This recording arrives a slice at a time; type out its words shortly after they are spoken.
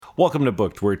Welcome to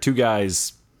Booked, where two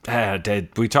guys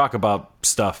we talk about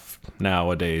stuff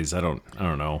nowadays. I don't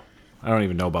know. I don't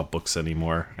even know about books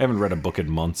anymore. I haven't read a book in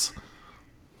months.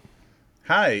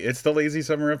 Hi, it's the Lazy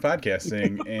Summer of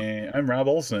Podcasting, and I'm Rob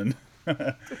Olson.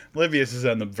 Livius is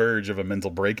on the verge of a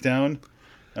mental breakdown,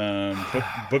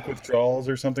 book withdrawals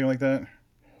or something like that.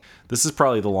 This is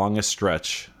probably the longest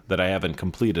stretch that I haven't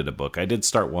completed a book. I did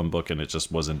start one book and it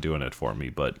just wasn't doing it for me,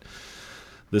 but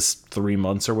this 3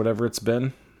 months or whatever it's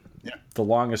been, Yeah. the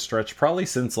longest stretch probably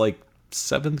since like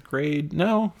 7th grade.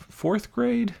 No, 4th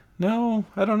grade. No,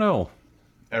 I don't know.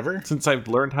 Ever? Since I've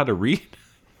learned how to read.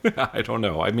 I don't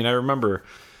know. I mean, I remember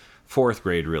 4th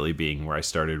grade really being where I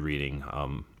started reading,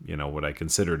 what I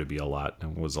consider to be a lot.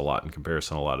 It was a lot in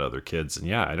comparison to a lot of other kids. And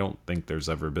yeah, I don't think there's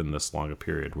ever been this long a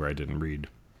period where I didn't read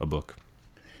a book.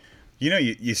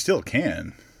 You still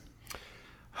can.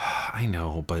 I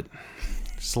know, but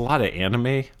there's a lot of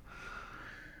anime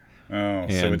Oh,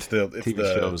 and so it's TV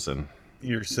the shows and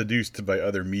you're seduced by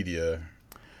other media.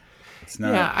 It's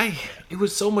not. yeah, it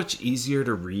was so much easier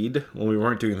to read when we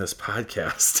weren't doing this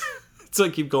podcast. It's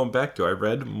like I keep going back to. I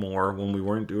read more when we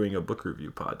weren't doing a book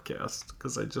review podcast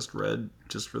because I just read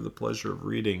just for the pleasure of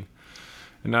reading,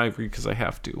 and now I read because I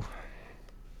have to.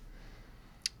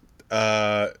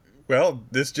 Well,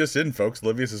 this just in, folks.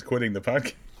 Livius is quitting the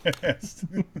podcast.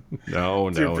 No,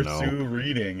 to pursue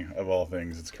reading of all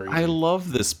things. It's crazy. I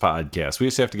love this podcast. We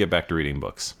just have to get back to reading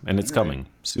books, and it's coming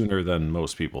sooner than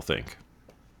most people think.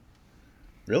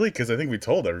 Really? Because I think we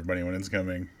told everybody when it's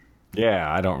coming.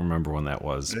 Yeah, I don't remember when that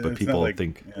was, but It's people not like,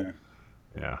 think. Yeah.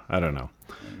 Yeah, I don't know.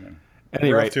 We're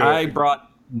Anyway, off to I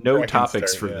brought no cracking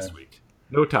topics start, for this week.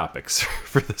 No topics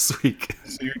for this week.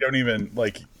 So you don't even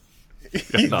like.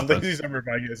 nothing. Lazy summer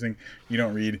podcasting. You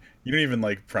don't read. You don't even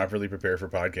like properly prepare for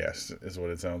podcasts. Is what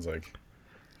it sounds like.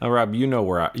 Rob, you know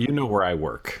where I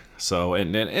work. So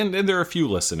and there are a few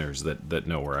listeners that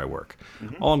know where I work.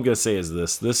 Mm-hmm. All I'm gonna say is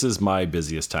this is my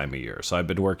busiest time of year. So I've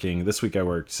been working this week. I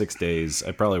worked 6 days.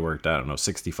 I probably worked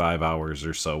 65 hours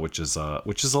or so, which is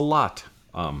a lot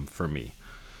for me.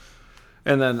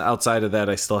 And then outside of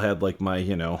that, I still had like my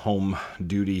home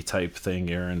duty type thing,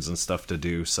 errands and stuff to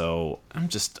do. So I'm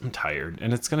tired,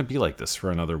 and it's gonna be like this for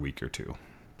another week or two.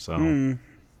 So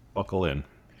buckle in.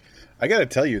 I got to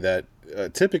tell you that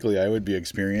typically I would be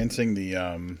experiencing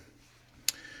the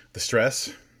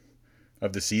stress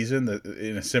of the season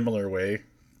in a similar way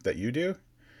that you do.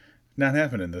 Not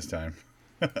happening this time.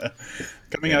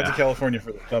 Coming out to California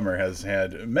for the summer has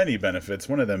had many benefits.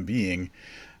 One of them being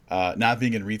not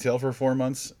being in retail for 4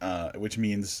 months, which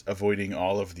means avoiding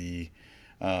all of the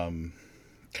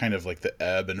kind of like the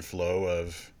ebb and flow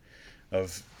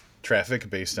of traffic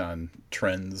based on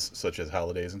trends such as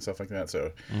holidays and stuff like that.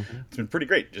 So It's been pretty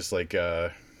great, just like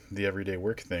the everyday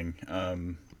work thing.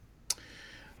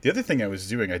 The other thing I was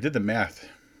doing, I did the math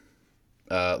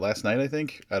last night, I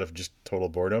think, out of just total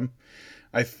boredom.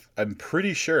 I'm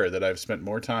pretty sure that I've spent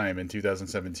more time in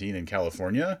 2017 in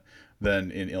California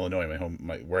than in Illinois,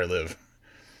 where I live.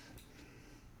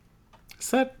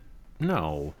 Is that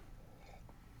no?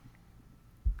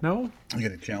 You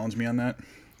gonna challenge me on that?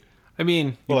 I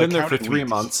mean, you've been there for 3 weeks.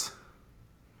 months,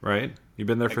 right? You've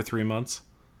been there for 3 months?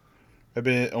 I've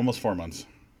been almost 4 months.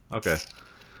 Okay.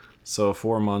 So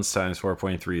 4 months times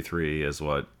 4.33 is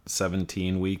what?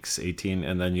 17 weeks, 18,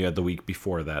 and then you had the week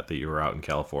before that you were out in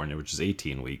California, which is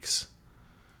 18 weeks.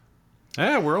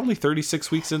 Yeah, we're only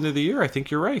 36 weeks into the year. I think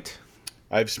you're right.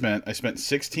 I spent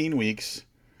 16 weeks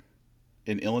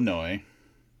in Illinois,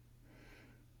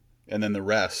 and then the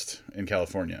rest in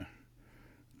California.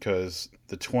 Because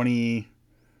the 20th,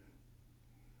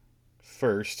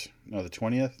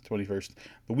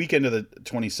 the weekend of the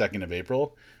 22nd of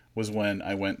April was when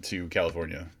I went to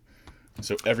California.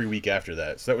 So every week after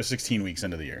that. So that was 16 weeks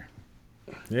into the year.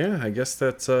 Yeah, I guess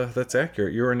that's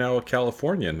accurate. You are now a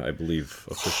Californian, I believe,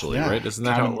 officially, right? Isn't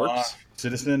that how it works?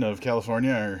 Citizen of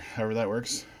California, or however that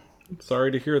works.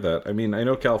 Sorry to hear that. I mean, I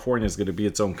know California is going to be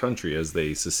its own country as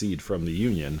they secede from the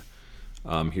Union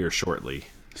here shortly.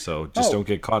 So just don't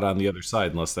get caught on the other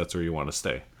side unless that's where you want to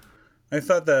stay. I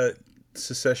thought that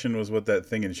secession was what that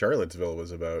thing in Charlottesville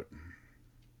was about.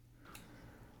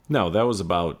 No, that was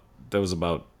about. Yeah, I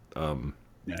know.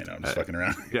 I'm just fucking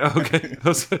around. Yeah, okay. I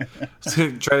was gonna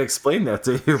try to explain that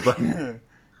to you, but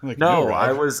Like, no, Rob.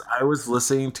 I was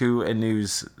listening to a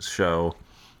news show,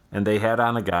 and they had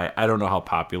on a guy. I don't know how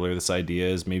popular this idea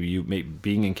is.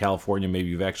 Being in California, maybe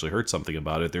you've actually heard something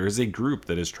about it. There is a group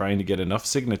that is trying to get enough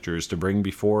signatures to bring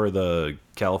before the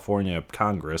California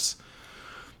Congress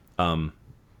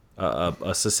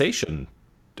a cessation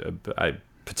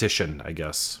petition, I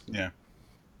guess. Yeah.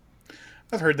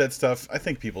 I've heard that stuff. I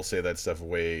think people say that stuff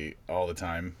way all the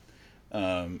time.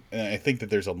 And I think that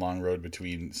there's a long road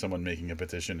between someone making a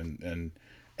petition and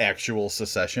actual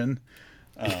secession.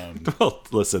 Well,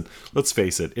 listen, let's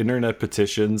face it. Internet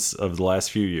petitions of the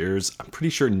last few years, I'm pretty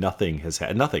sure nothing has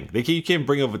had nothing. You can't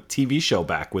bring a TV show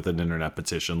back with an internet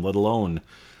petition, let alone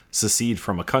secede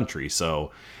from a country.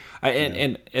 So,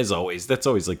 and as always, that's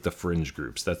always like the fringe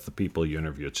groups. That's the people you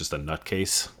interview. It's just a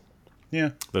nutcase.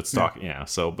 Yeah. Let's talk. Yeah.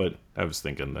 So, but I was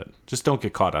thinking that just don't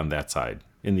get caught on that side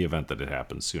in the event that it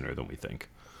happens sooner than we think.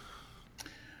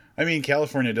 I mean,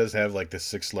 California does have like the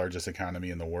 6th largest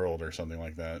economy in the world or something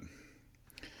like that.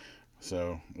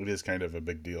 So it is kind of a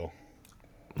big deal.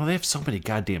 Well, they have so many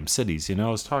goddamn cities. I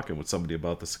was talking with somebody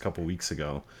about this a couple weeks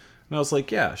ago, and I was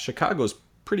like, yeah, Chicago's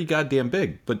pretty goddamn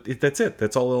big, but that's it.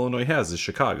 That's all Illinois has is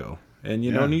Chicago. And,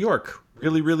 New York,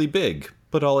 really, really big,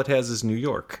 but all it has is New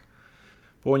York.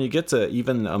 But when you get to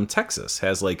even Texas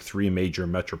has like 3 major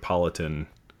metropolitan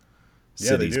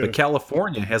cities, but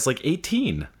California has like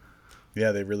 18.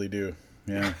 Yeah, they really do.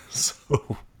 Yeah.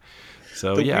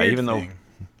 so yeah, even though...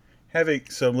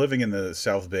 I'm living in the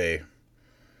South Bay,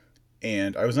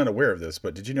 and I was not aware of this,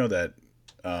 but did you know that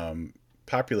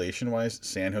population-wise,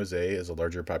 San Jose is a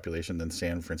larger population than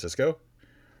San Francisco?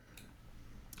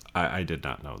 I did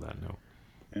not know that, no.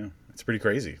 Yeah, it's pretty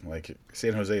crazy. Like,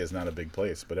 San Jose is not a big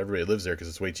place, but everybody lives there because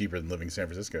it's way cheaper than living in San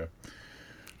Francisco.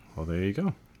 Well, there you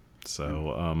go.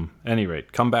 So, any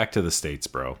rate, come back to the States,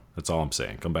 bro. That's all I'm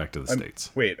saying. Come back to the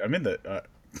States. Wait, I'm in the...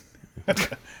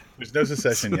 There's no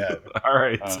secession yet. All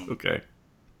right, okay.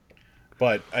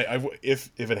 But if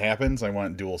it happens, I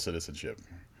want dual citizenship.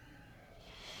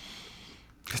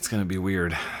 It's going to be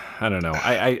weird. I don't know.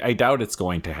 I doubt it's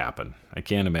going to happen. I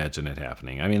can't imagine it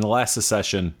happening. I mean, the last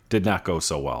secession did not go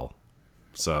so well.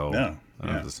 So, no.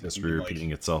 This history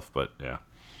repeating itself, but yeah.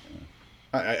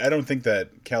 I don't think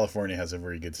that California has a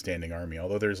very good standing army,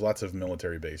 although there's lots of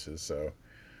military bases, so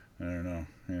I don't know.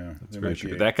 Yeah, that's very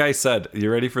true. That guy said,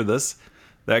 you ready for this?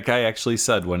 That guy actually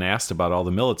said, when asked about all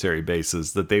the military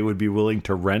bases, that they would be willing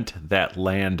to rent that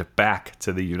land back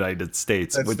to the United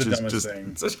States, That's which the is dumbest just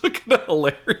thing. such kind of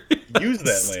hilarious. Use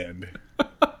that land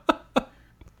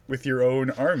with your own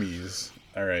armies.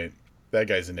 All right, that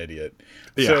guy's an idiot.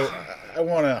 Yeah. So I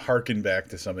want to harken back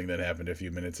to something that happened a few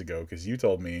minutes ago because you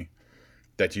told me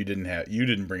that you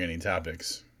didn't bring any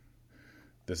topics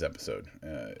this episode.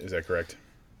 Is that correct?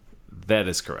 That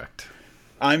is correct.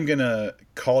 I'm going to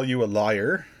call you a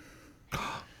liar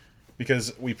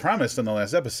because we promised on the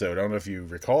last episode, I don't know if you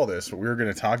recall this, but we were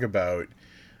going to talk about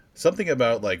something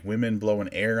about like women blowing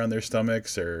air on their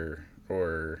stomachs or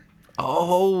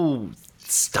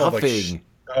stuffing.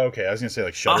 Okay, I was going to say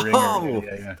like shuddering.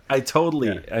 Yeah. I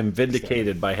totally am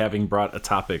vindicated by having brought a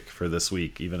topic for this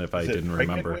week, even if I didn't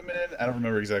remember. Women? I don't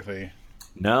remember exactly.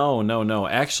 No.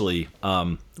 Actually,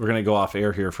 we're going to go off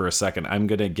air here for a second. I'm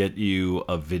going to get you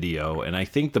a video, and I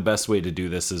think the best way to do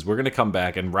this is we're going to come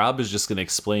back, and Rob is just going to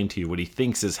explain to you what he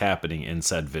thinks is happening in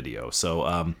said video.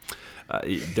 So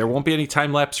there won't be any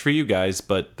time lapse for you guys,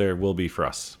 but there will be for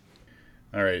us.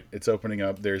 All right, it's opening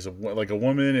up. There's a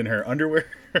woman in her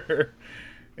underwear,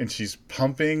 and she's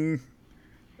pumping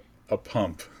a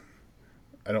pump.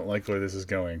 I don't like where this is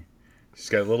going. She's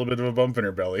got a little bit of a bump in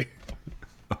her belly.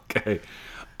 Okay.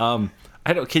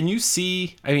 Can you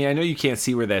see, I mean, I know you can't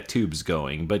see where that tube's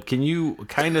going, but can you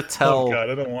kind of tell Oh God,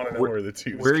 I don't want to know where the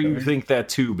tube's where going. you think that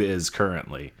tube is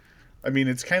currently? I mean,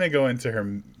 it's kind of going to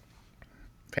her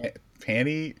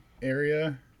panty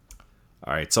area.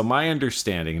 All right. So my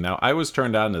understanding, now I was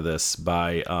turned on to this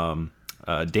by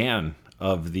Dan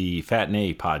of the Fat and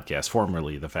A podcast,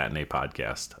 formerly the Fat and A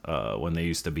podcast, when they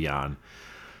used to be on.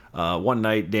 One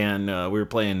night, Dan, we were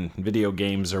playing video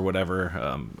games or whatever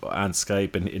on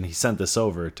Skype, and he sent this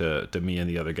over to me and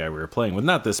the other guy we were playing with.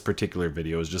 Not this particular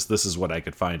video, it was just this is what I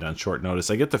could find on short notice.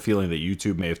 I get the feeling that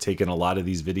YouTube may have taken a lot of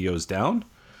these videos down,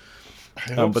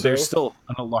 but there's still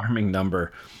an alarming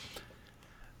number.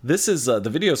 This is the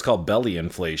video is called Belly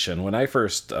Inflation. When I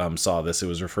first saw this, it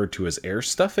was referred to as air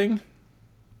stuffing,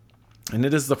 and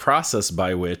it is the process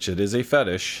by which it is a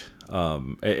fetish.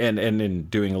 And in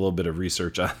doing a little bit of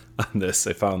research on this,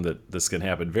 I found that this can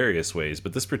happen various ways,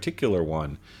 but this particular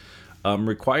one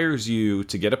requires you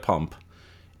to get a pump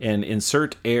and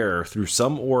insert air through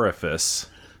some orifice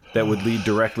that would lead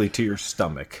directly to your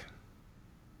stomach.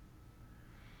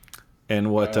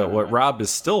 And what Rob is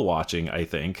still watching, I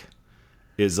think,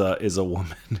 is a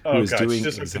woman who is doing she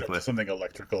just hooked it up to something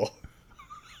electrical.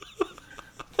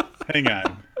 Hang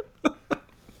on.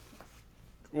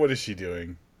 What is she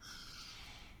doing?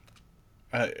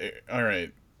 All right,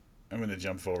 I'm going to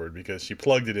jump forward because she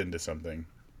plugged it into something.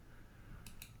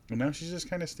 And now she's just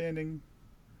kind of standing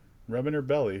Rubbing her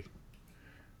belly.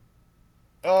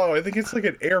 Oh, I think it's like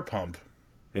an air pump.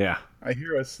 Yeah. I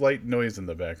hear a slight noise in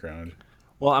the background.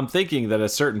 Well, I'm thinking that at a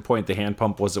certain point the hand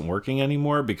pump wasn't working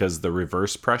anymore because the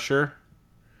reverse pressure,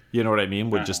 you know what I mean,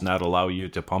 would just not allow you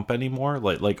to pump anymore,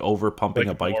 like over pumping a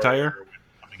Like bike more tire. air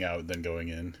coming out than going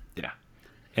in. Yeah.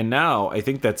 And now I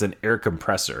think that's an air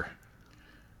compressor.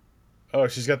 Oh,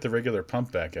 she's got the regular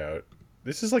pump back out.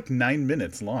 This is like 9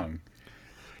 minutes long.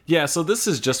 Yeah, so this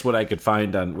is just what I could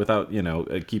find on without,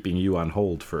 keeping you on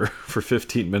hold for for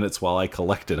 15 minutes while I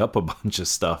collected up a bunch of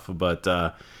stuff. But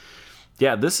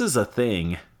yeah, this is a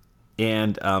thing,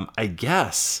 and I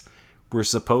guess we're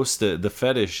supposed to. The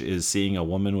fetish is seeing a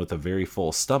woman with a very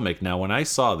full stomach. Now, when I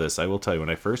saw this, I will tell you, when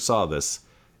I first saw this,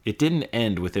 it didn't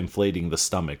end with inflating the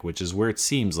stomach, which is where it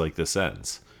seems like this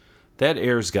ends. That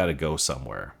air's got to go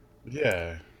somewhere.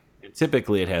 Yeah. And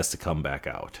typically, it has to come back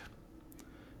out.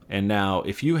 And now,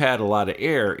 if you had a lot of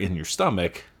air in your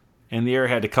stomach and the air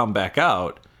had to come back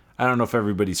out, I don't know if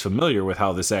everybody's familiar with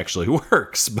how this actually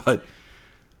works, but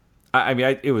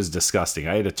it was disgusting.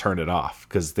 I had to turn it off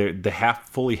because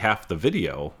fully half the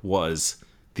video was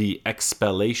the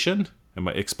expulsion.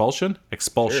 Expulsion?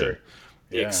 Sure.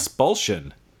 The Yeah.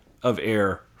 expulsion of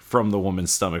air from the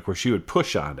woman's stomach, where she would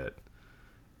push on it,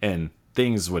 and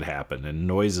things would happen, and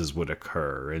noises would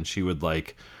occur, and she would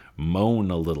like moan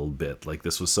a little bit, like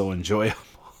this was so enjoyable.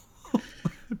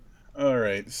 All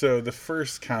right. So the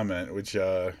first comment, which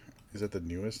is that the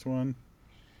newest one?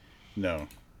 No.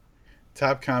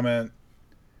 Top comment,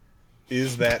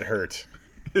 is that hurt?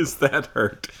 Is that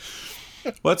hurt?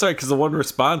 Well, that's right, because the one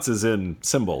response is in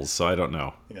symbols, so I don't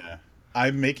know. Yeah.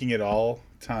 I'm making it all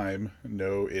time.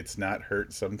 No, it's not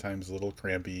hurt. Sometimes a little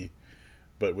crampy,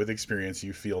 but with experience,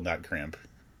 you feel not cramp.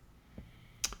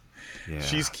 Yeah.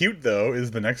 She's cute, though, is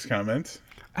the next comment.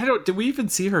 Did we even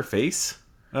see her face?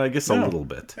 I guess a No. little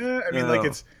bit. Like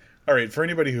it's all right for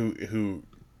anybody who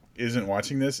isn't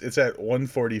watching this. It's at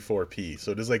 144p,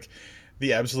 so it is like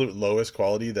the absolute lowest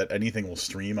quality that anything will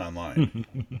stream online.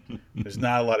 There's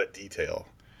not a lot of detail.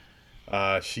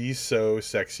 She's so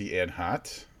sexy and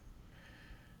hot.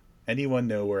 Anyone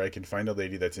know where I can find a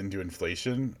lady that's into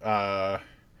inflation? And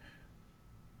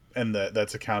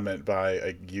that's a comment by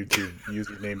a YouTube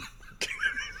user named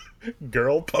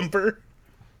Girl Pumper.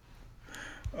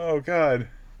 Oh God.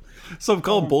 So I'm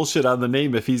calling bullshit on the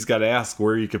name if he's got to ask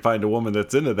where you can find a woman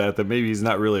that's into that maybe he's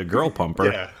not really a girl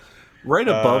pumper. Yeah. Right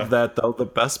above that, though, the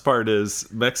best part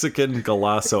is Mexican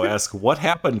Galasso asks, what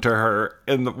happened to her?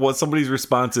 And what somebody's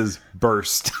response is,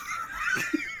 burst.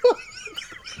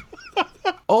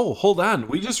 Oh, hold on.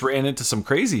 We just ran into some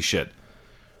crazy shit.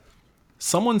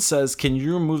 Someone says, can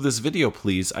you remove this video,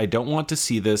 please? I don't want to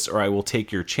see this or I will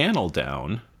take your channel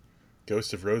down.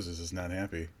 Ghost of Roses is not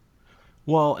happy.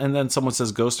 Well, and then someone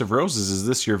says, Ghost of Roses, is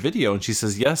this your video? And she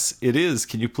says, yes, it is.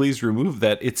 Can you please remove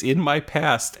that? It's in my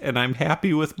past, and I'm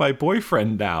happy with my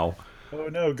boyfriend now. Oh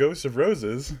no, Ghost of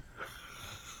Roses.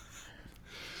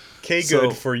 Good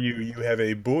So- for you. You have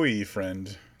a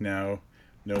boyfriend now.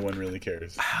 No one really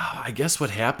cares. I guess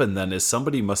what happened then is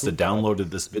somebody must have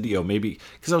downloaded this video, maybe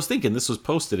because I was thinking this was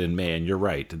posted in May, and you're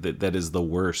right, that is the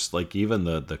worst. Like even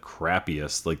the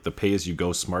crappiest, like the pay-as-you-go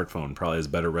smartphone probably has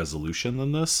better resolution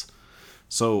than this.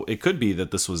 So it could be that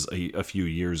this was a few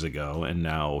years ago, and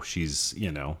now she's,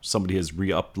 somebody has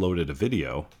re-uploaded a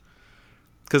video.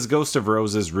 Because Ghost of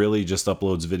Roses really just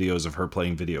uploads videos of her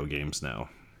playing video games now.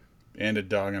 And a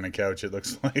dog on a couch, it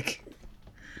looks like.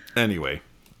 Anyway,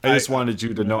 I just wanted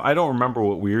you to know. I don't remember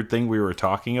what weird thing we were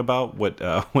talking about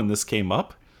when this came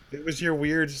up. It was your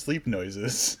weird sleep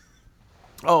noises.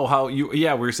 Oh, we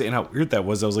were saying how weird that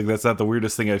was. I was like, that's not the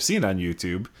weirdest thing I've seen on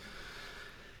YouTube.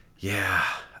 Yeah.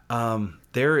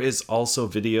 There is also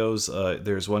videos.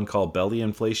 There's one called Belly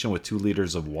Inflation with 2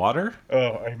 liters of water.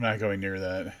 Oh, I'm not going near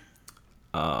that.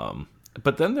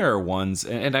 But then there are ones,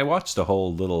 and I watched a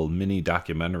whole little mini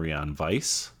documentary on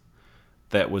Vice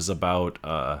that was about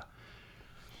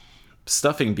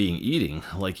stuffing being eating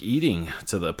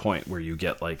to the point where you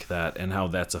get like that, and how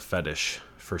that's a fetish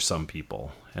for some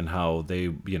people, and how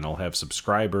they have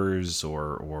subscribers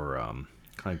or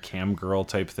kind of cam girl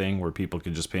type thing where people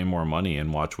can just pay more money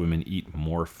and watch women eat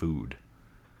more food.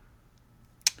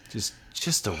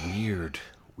 Just a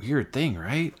weird thing,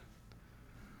 right?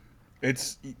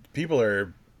 It's people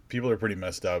are pretty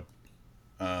messed up.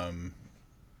 I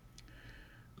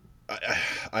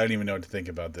don't even know what to think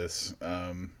about this.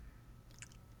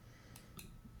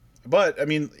 But I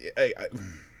mean,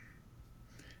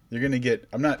 you're gonna get.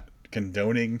 I'm not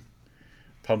condoning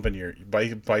pumping your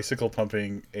bicycle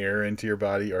pumping air into your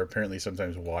body, or apparently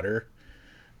sometimes water.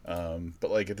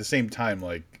 But like at the same time,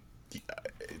 like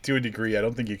to a degree, I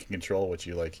don't think you can control what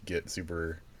you like get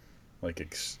super like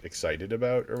excited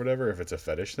about or whatever if it's a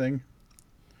fetish thing.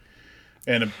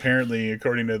 And apparently,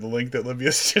 according to the link that Livia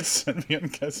just sent me, I'm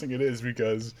guessing it is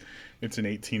because it's an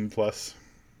 18 plus.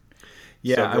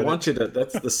 Yeah, subreddit. I want you to.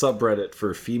 That's the subreddit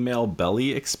for female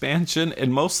belly expansion,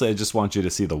 and mostly I just want you to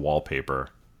see the wallpaper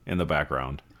in the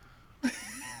background.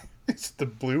 It's the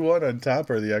blue one on top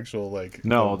or the actual like.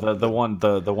 No, the one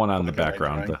on the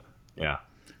background. drawing? Yeah.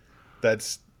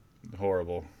 That's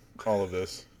horrible. All of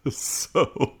this.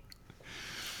 So,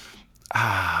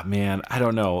 man, I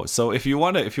don't know. So if you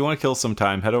want to kill some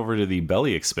time, head over to the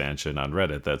belly expansion on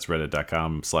Reddit. That's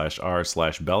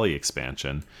reddit.com/r/belly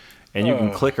expansion. And you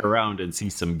can click around and see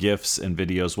some GIFs and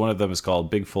videos. One of them is called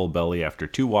Big Full Belly After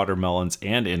 2 Watermelons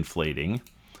and Inflating.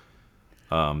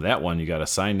 That one, you got to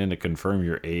sign in to confirm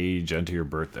your age, enter your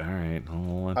birthday. All right.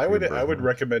 I would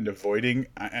recommend avoiding,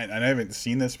 and I haven't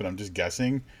seen this, but I'm just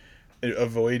guessing,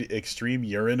 avoid extreme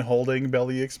urine holding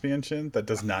belly expansion. That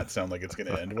does not sound like it's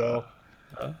going to end well.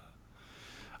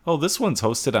 Oh, this one's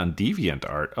hosted on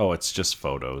DeviantArt. Oh, it's just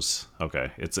photos.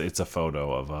 Okay. It's a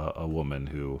photo of a woman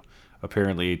who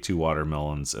apparently ate 2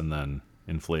 watermelons and then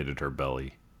inflated her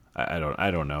belly. I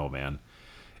don't know, man.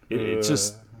 It's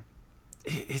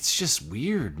just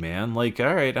weird, man. Like,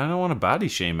 all right, I don't want to body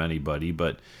shame anybody,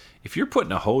 but if you're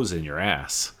putting a hose in your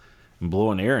ass and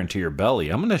blowing air into your belly,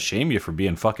 I'm gonna shame you for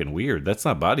being fucking weird. That's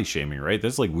not body shaming, right?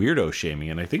 That's like weirdo shaming,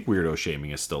 and I think weirdo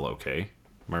shaming is still okay.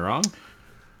 Am I wrong?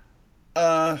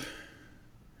 I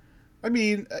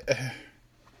mean,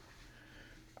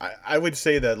 I would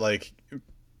say that like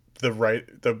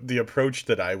the approach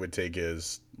that I would take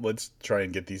is let's try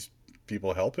and get these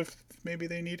people help if maybe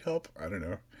they need help. I don't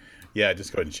know. Yeah,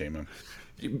 just go ahead and shame them.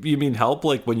 You mean help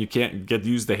like when you can't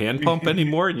use the hand pump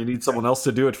anymore and you need someone else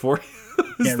to do it for you?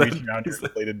 Can't reach around your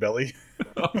inflated belly.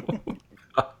 Oh,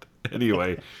 God.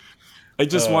 Anyway, I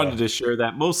just wanted to share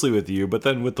that mostly with you, but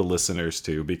then with the listeners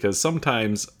too, because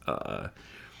sometimes I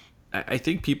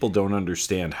think people don't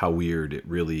understand how weird it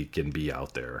really can be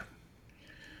out there.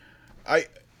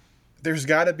 There's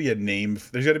got to be a name.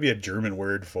 There's got to be a German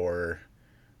word for,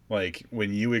 like,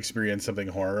 when you experience something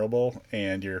horrible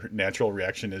and your natural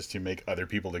reaction is to make other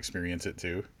people experience it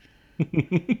too.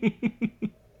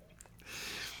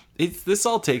 This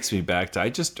all takes me back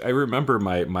to I remember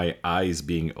my eyes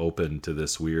being open to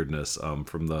this weirdness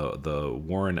from the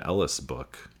Warren Ellis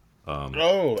book.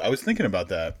 I was thinking about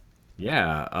that.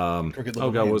 Yeah. Crooked Oh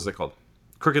Little God, Vein. what was it called?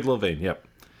 Crooked Little Vein. Yep.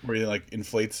 Where he like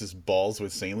inflates his balls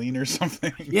with saline or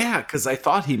something. Yeah, because I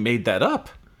thought he made that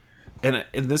up. And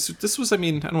this was, I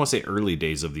mean, I don't want to say early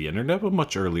days of the internet, but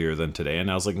much earlier than today. And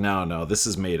I was like, no, this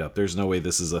is made up. There's no way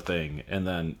this is a thing. And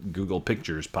then Google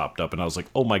Pictures popped up, and I was like,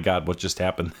 oh my God, what just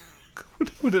happened?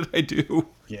 What did I do?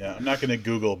 Yeah, I'm not going to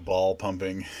Google ball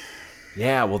pumping.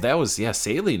 Yeah, well, that was,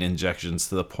 saline injections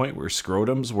to the point where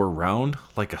scrotums were round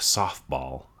like a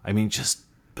softball. I mean, just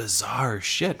bizarre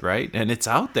shit, right? And it's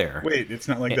out there. Wait, it's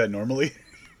not like that normally?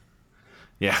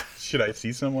 Yeah. Should I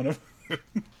see someone of...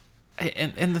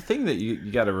 And the thing that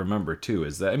you got to remember too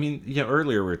is that, I mean,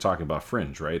 earlier we were talking about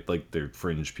fringe, right? Like they're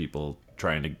fringe people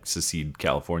trying to secede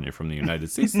California from the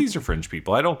United States. These are fringe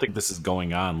people. I don't think this is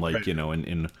going on like, Right.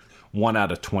 In 1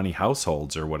 out of 20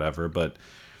 households or whatever, but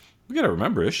we got to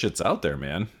remember this shit's out there,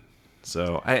 man.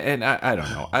 So I don't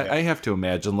know. I have to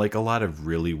imagine like a lot of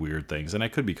really weird things, and I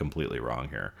could be completely wrong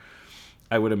here.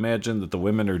 I would imagine that the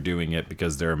women are doing it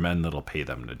because there are men that'll pay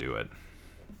them to do it.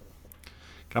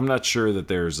 I'm not sure that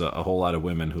there's a whole lot of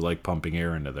women who like pumping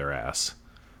air into their ass,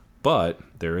 but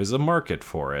there is a market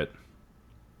for it.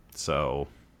 So,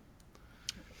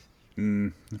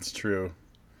 That's true.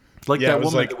 like Yeah, it that was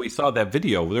woman like- that we saw that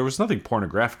video, there was nothing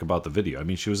pornographic about the video. I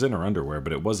mean, she was in her underwear,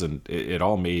 but it wasn't. It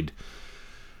all made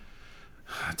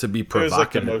to be was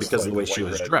like the provocative most, because of like, the way she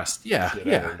white was bread dressed. Yeah, shit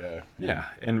yeah, ever, yeah.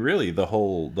 And really, the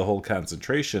whole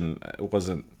concentration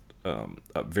wasn't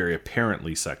very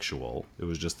apparently sexual. It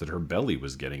was just that her belly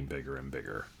was getting bigger and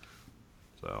bigger.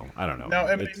 So I don't know. Now,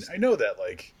 I mean, It's- I know that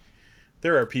like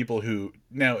there are people who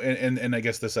now, and I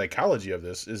guess the psychology of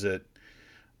this is it.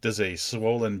 Does a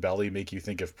swollen belly make you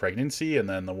think of pregnancy, and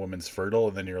then the woman's fertile,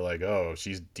 and then you're like, oh,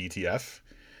 she's DTF,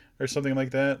 or something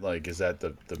like that? Like, is that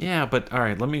the Yeah, but all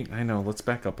right, let's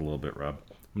back up a little bit, Rob.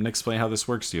 I'm going to explain how this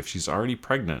works to you. If she's already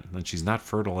pregnant, then she's not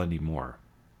fertile anymore.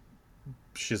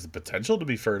 she has the potential to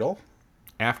be fertile?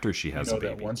 After she has a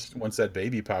That baby. once that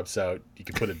baby pops out, you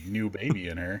can put a new baby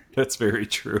in her. That's very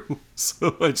true.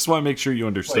 So I just want to make sure you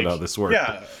understood how this works.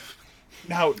 Yeah.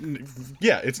 Now,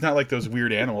 yeah, it's not like those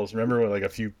weird animals. Remember, like a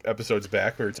few episodes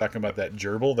back, we were talking about that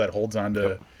gerbil that holds on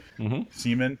to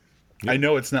semen. I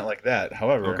know it's not like that.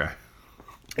 However, Okay.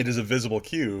 it is a visible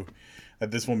cue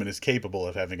that this woman is capable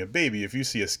of having a baby. If you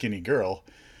see a skinny girl,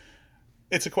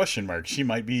 it's a question mark. She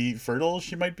might be fertile.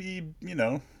 She might be,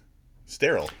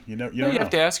 sterile. You No, don't you have know.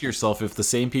 to ask yourself if the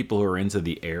same people who are into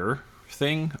the air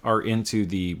thing are into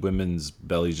the women's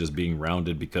bellies just being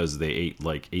rounded because they ate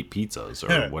like 8 pizzas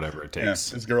or whatever it Yeah,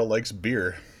 takes. this girl likes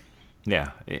beer.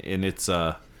 Yeah, and it's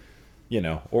or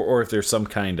if there's some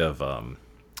kind of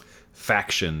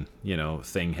faction,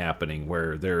 thing happening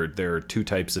where there are two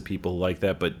types of people like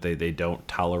that, but they don't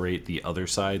tolerate the other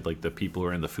side. Like the people who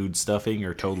are in the food stuffing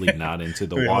are totally not into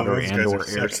the Oh, water those and guys or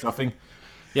are air sick. stuffing.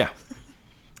 Yeah.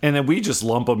 And then we just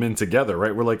lump them in together,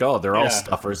 right? We're like, oh, they're all Yeah,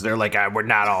 stuffers. They're like, we're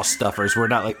not all stuffers. We're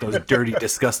not like those dirty,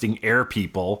 disgusting air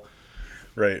people.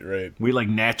 right, right. We like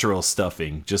natural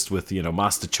stuffing, just with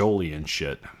mastacholi and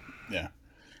shit. Yeah.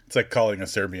 It's like calling a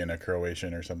Serbian a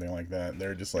Croatian or something like that.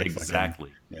 They're just like fucking,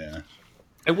 Exactly. yeah.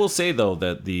 I will say though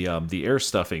that the air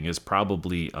stuffing is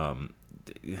probably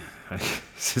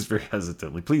this is very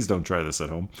hesitantly. Please don't try this at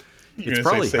home. You're It's gonna say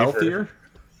probably safer. healthier.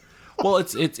 Well,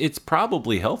 it's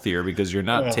probably healthier because you're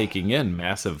not taking in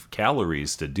massive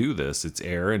calories to do this. It's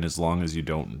air, and as long as you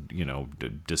don't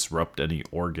disrupt any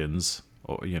organs,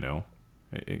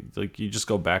 like you just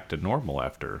go back to normal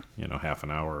after half an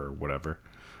hour or whatever.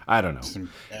 I don't know.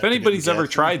 If After anybody's getting ever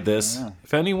gassy, tried I this, don't know.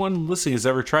 if anyone listening has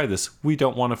ever tried this, we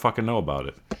don't want to fucking know about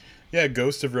it. Yeah,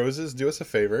 Ghost of Roses, do us a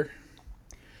favor.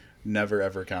 Never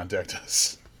ever contact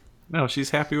us. No, she's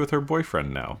happy with her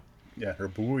boyfriend now. Yeah, her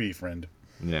boyfriend.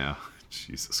 Yeah.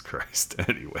 Jesus Christ.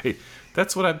 Anyway,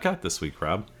 that's what I've got this week,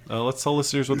 Rob. Let's tell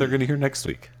listeners what they're going to hear next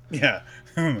week. Yeah.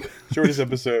 Shortest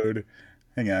episode.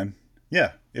 Hang on.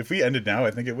 Yeah, if we ended now,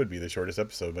 I think it would be the shortest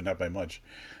episode, but not by much.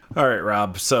 All right,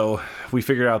 Rob. So we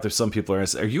figured out there's some people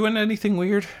are you in anything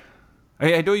weird?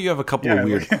 I know you have a couple of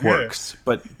weird quirks,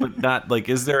 but not like.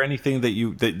 Is there anything that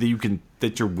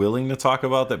you're willing to talk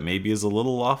about that maybe is a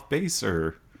little off base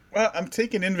or? Well, I'm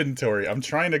taking inventory. I'm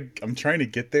trying to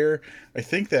get there. I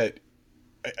think that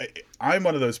I'm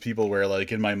one of those people where,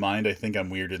 like, in my mind, I think I'm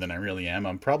weirder than I really am.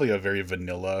 I'm probably a very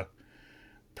vanilla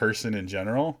person in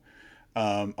general.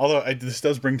 Although this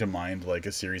does bring to mind, like,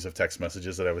 a series of text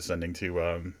messages that I was sending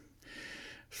to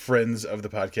friends of the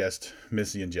podcast,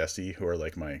 Missy and Jesse, who are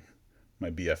like my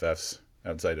BFFs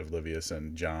outside of Livius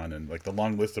and John, and like the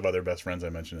long list of other best friends I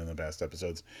mentioned in the past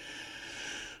episodes.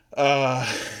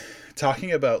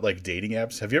 Talking about like dating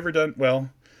apps. Have you ever done? Well,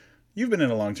 you've been in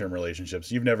a long-term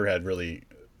relationships. You've never had really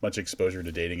much exposure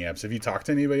to dating apps. Have you talked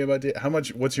to anybody about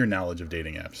what's your knowledge of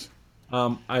dating apps?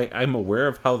 I'm aware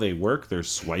of how they work.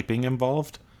 There's swiping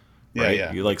involved, Yeah, right?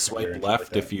 yeah. You like Tinder swipe and shit left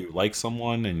like if that. you like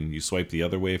someone, and you swipe the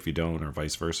other way if you don't, or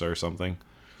vice versa, or something.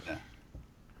 Yeah.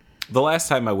 The last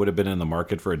time I would have been in the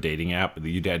market for a dating app,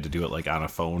 you'd had to do it like on a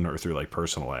phone or through like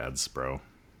personal ads, bro.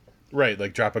 Right,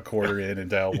 like drop a quarter in and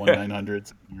dial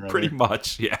 1-900. Pretty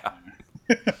much, yeah.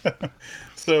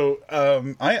 So,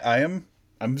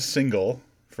 I'm single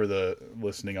for the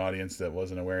listening audience that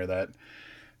wasn't aware of that.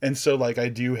 And so, like, I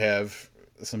do have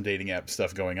some dating app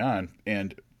stuff going on,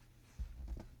 and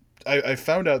I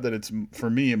found out that it's, for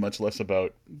me, much less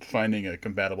about finding a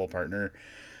compatible partner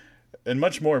and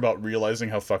much more about realizing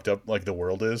how fucked up, like, the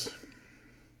world is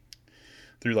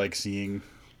through, like, seeing,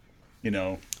 through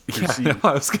Yeah, I know.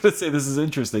 I was gonna say this is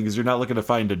interesting because you're not looking to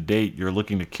find a date; you're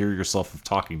looking to cure yourself of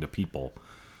talking to people.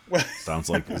 Well, Sounds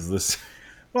like is this?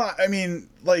 well, I mean,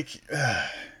 like,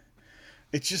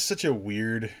 it's just such a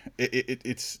weird.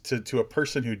 It's to a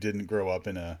person who didn't grow up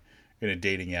in a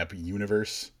dating app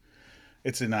universe.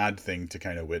 It's an odd thing to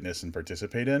kind of witness and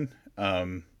participate in.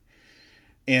 And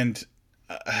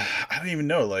I don't even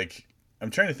know. Like,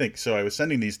 I'm trying to think. So I was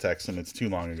sending these texts, and it's too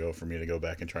long ago for me to go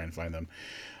back and try and find them.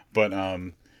 But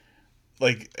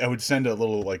like, I would send a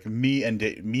little like me and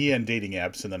dating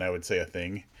apps, and then I would say a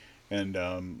thing, and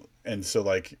so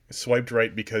like swiped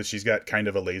right because she's got kind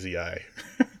of a lazy eye.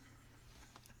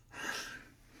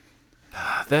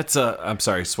 That's I'm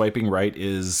sorry. Swiping right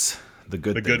is the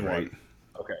good The thing, good right? one.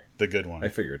 Okay, The good one. I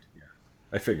figured. Yeah,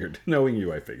 I figured. Knowing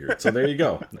you, I figured. So there you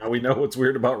go. Now we know what's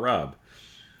weird about Rob.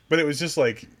 But it was just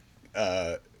like,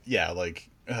 yeah, like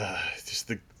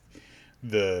just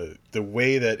the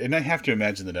way that, and I have to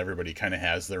imagine that everybody kind of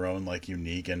has their own like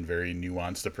unique and very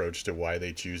nuanced approach to why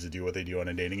they choose to do what they do on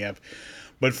a dating app.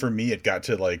 But for me, it got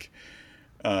to like,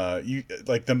 you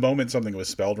like the moment something was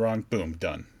spelled wrong, boom,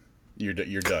 done. You're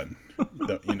done.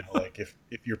 Like if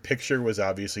your picture was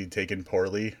obviously taken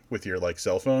poorly with your like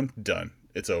cell phone, done.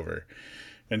 It's over.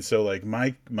 And so like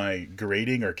my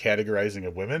grading or categorizing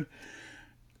of women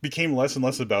became less and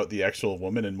less about the actual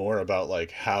woman and more about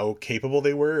like how capable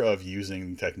they were of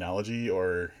using technology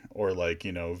or or like,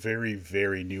 very,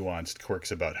 very nuanced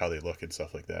quirks about how they look and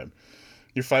stuff like that.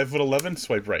 You're 5'11",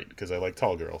 swipe right, because I like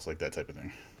tall girls, like that type of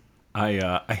thing.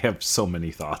 I have so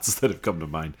many thoughts that have come to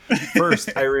mind.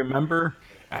 First, I remember,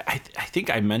 I think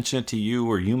I mentioned it to you,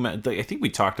 or I think we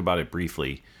talked about it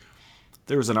briefly.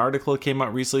 There was an article that came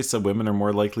out recently that said women are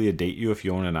more likely to date you if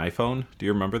you own an iPhone. Do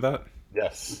you remember that?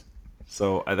 Yes.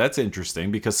 So that's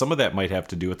interesting because some of that might have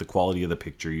to do with the quality of the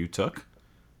picture you took,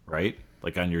 right?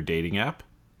 Like on your dating app.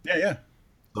 Yeah, yeah.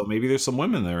 So maybe there's some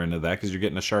women that are into that because you're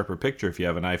getting a sharper picture if you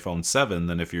have an iPhone 7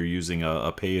 than if you're using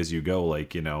a pay-as-you-go,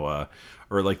 like, or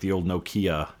like the old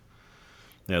Nokia,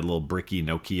 that little bricky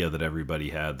Nokia that everybody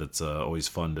had that's always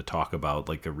fun to talk about,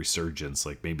 like a resurgence.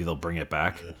 Like maybe they'll bring it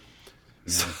back. Yeah.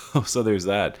 So there's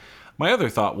that. My other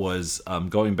thought was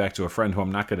going back to a friend who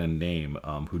I'm not going to name,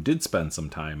 who did spend some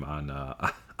time on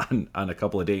on a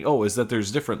couple of dating. Oh, is that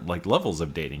there's different like levels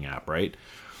of dating app, right?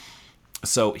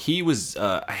 So he was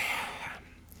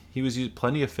using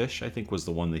Plenty of Fish, I think, was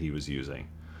the one that he was using.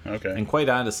 Okay. And quite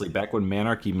honestly, back when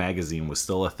Manarchy magazine was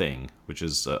still a thing, which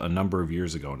is a number of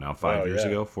years ago now, 4 years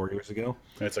ago.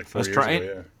 That's like 4 years ago,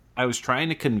 yeah. I was trying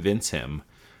to convince him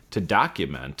to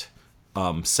document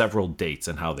several dates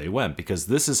and how they went, because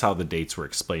this is how the dates were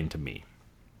explained to me.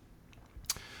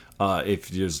 If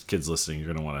there's kids listening, you're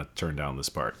going to want to turn down this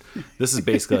part. This is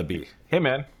basically going to be, hey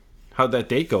man, how'd that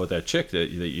date go with that chick that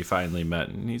you finally met?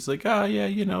 And he's like, yeah,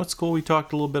 it's cool. We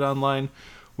talked a little bit online.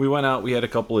 We went out, we had a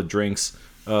couple of drinks.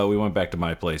 We went back to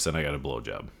my place and I got a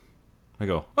blowjob. I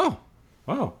go, oh,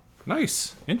 wow,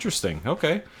 nice, interesting,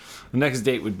 okay. The next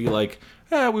date would be like,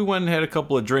 we went and had a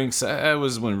couple of drinks. I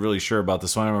wasn't really sure about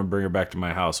this one. I'm going to bring her back to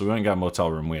my house. We went and got a motel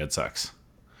room. We had sex.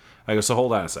 I go, so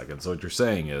hold on a second. So what you're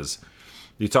saying is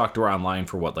you talked to her online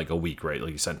for what, like a week, right?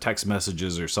 Like you sent text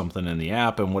messages or something in the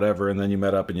app and whatever, and then you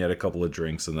met up and you had a couple of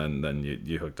drinks and then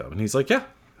you hooked up. And he's like, yeah,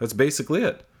 that's basically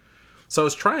it. So I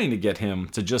was trying to get him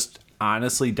to just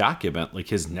honestly document like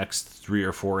his next 3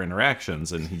 or 4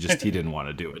 interactions, and he didn't want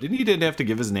to do it. And he didn't have to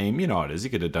give his name. You know how it is. He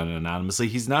could have done it anonymously.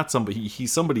 He's not somebody,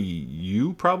 he's somebody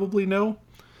you probably know,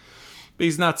 but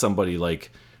he's not somebody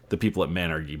like the people at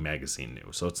Manarchy magazine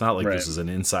knew. So it's not like This is an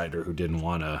insider who didn't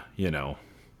want to,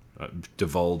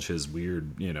 divulge his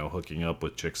weird, hooking up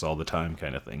with chicks all the time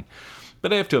kind of thing.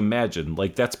 But I have to imagine,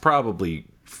 like, that's probably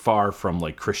far from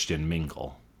like Christian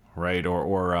Mingle. Right,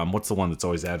 or what's the one that's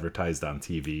always advertised on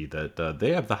TV that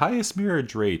they have the highest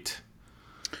marriage rate?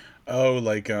 Oh,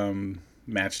 like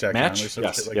Match.com or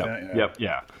something like that.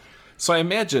 Yeah. So I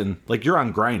imagine, like, you're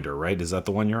on Grindr, right? Is that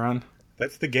the one you're on?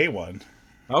 That's the gay one.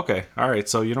 Okay, all right.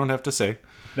 So you don't have to say.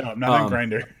 No, I'm not on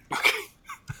Grindr.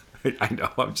 Okay. I know.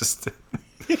 I'm just.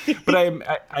 But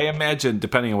I imagine,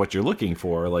 depending on what you're looking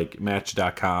for, like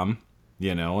Match.com.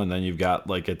 And then you've got,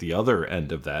 like, at the other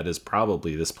end of that is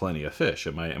probably this Plenty of Fish.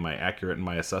 Am I accurate in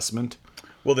my assessment?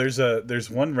 Well, there's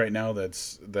one right now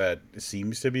that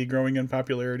seems to be growing in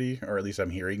popularity, or at least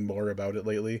I'm hearing more about it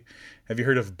lately. Have you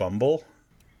heard of Bumble?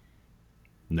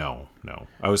 No.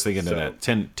 I was thinking of that.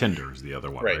 Tinder is the other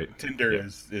one, right? Tinder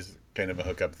is kind of a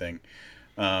hookup thing.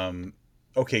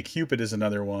 Okay, Cupid is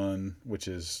another one, which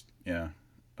is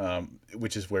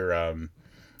where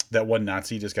that one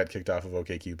Nazi just got kicked off of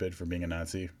OkCupid for being a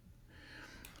Nazi.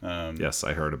 Yes,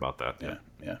 I heard about that.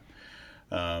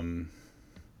 Yeah.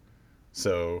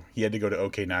 So he had to go to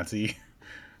OK Nazi.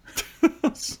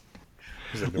 Like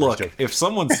look, if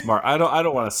someone's smart, I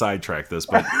don't want to sidetrack this,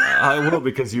 but I will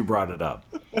because you brought it up.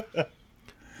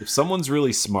 If someone's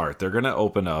really smart, they're going to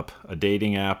open up a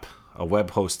dating app, a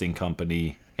web hosting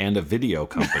company, and a video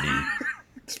company.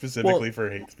 Specifically for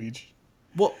hate speech.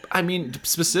 Well, I mean,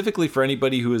 specifically for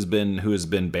anybody who has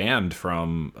been banned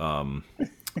from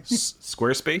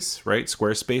Squarespace, right?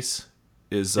 Squarespace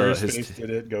is Squarespace did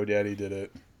it. GoDaddy did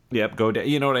it. Yep, GoDaddy.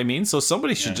 You know what I mean? So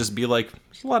somebody should just be like,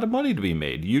 there's a lot of money to be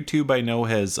made. YouTube, I know,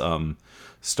 has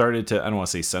started to, I don't want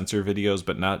to say censor videos,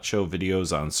 but not show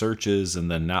videos on searches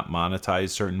and then not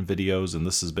monetize certain videos. And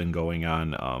this has been going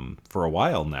on for a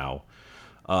while now.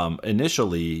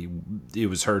 Initially, it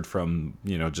was heard from,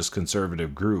 just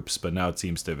conservative groups, but now it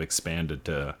seems to have expanded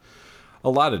to a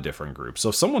lot of different groups. So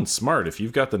if someone's smart, if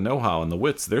you've got the know-how and the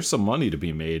wits, there's some money to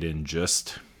be made in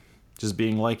just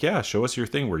being like, yeah, show us your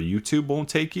thing where YouTube won't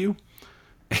take you,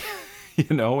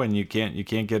 and you can't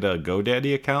get a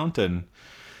GoDaddy account and,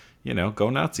 go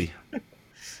Nazi.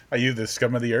 Are you the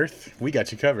scum of the earth? We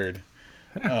got you covered.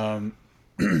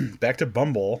 Back to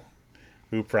Bumble.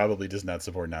 Who probably does not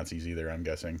support Nazis either, I'm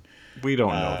guessing. We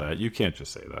don't know that. You can't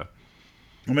just say that.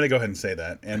 I'm going to go ahead and say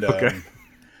that. And okay.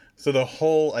 So the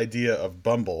whole idea of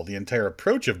Bumble, the entire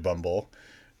approach of Bumble,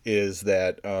 is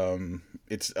that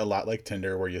it's a lot like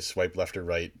Tinder where you swipe left or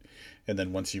right. And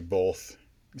then once you both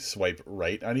swipe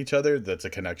right on each other, that's a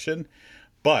connection.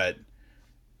 But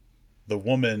the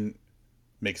woman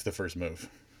makes the first move.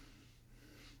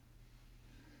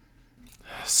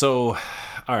 So,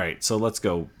 all right. So let's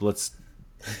go. What's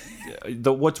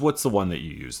the one that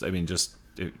you used? I mean, just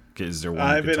is there one you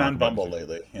I've could been talk on about? Bumble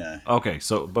lately. Yeah. Okay.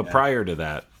 So, but prior to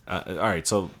that, all right.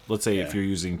 So let's say if Yeah. you're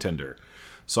using Tinder.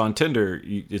 So on Tinder,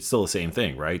 it's still the same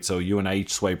thing, right? So you and I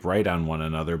each swipe right on one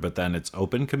another, but then it's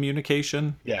open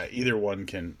communication. Yeah, Okay. either one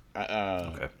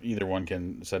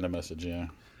can send a message, yeah.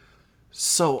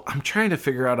 So I'm trying to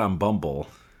figure out on Bumble.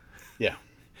 Yeah.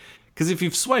 Because if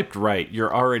you've swiped right,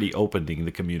 you're already opening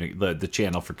the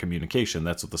channel for communication.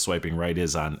 That's what the swiping right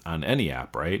is on any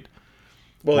app, right?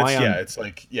 Well, Why on? it's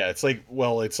like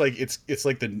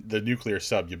the nuclear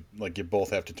sub. You both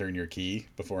have to turn your key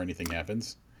before anything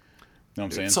happens. Know what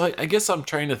I'm saying? So I guess I'm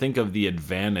trying to think of the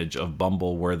advantage of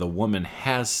Bumble where the woman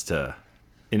has to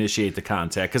initiate the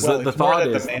contact. Because Well, the it's more thought that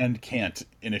is, the man can't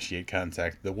initiate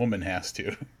contact. The woman has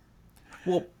to.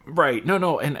 well, right,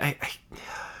 no, and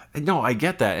no, I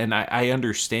get that, and I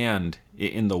understand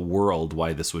in the world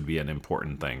why this would be an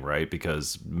important thing, right?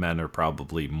 Because men are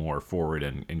probably more forward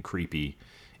and creepy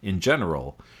in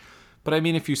general. But I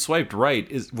mean, if you swiped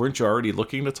right, weren't you already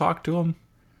looking to talk to him?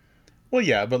 Well,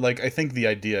 yeah, but like I think the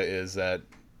idea is that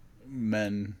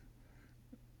men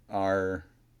are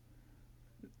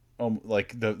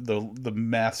like the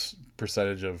mass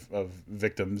percentage of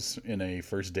victims in a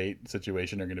first date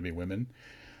situation are going to be women,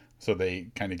 so they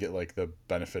kind of get like the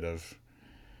benefit of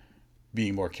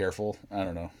being more careful. I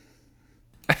don't know.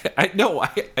 I know,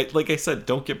 like I said,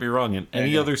 don't get me wrong. In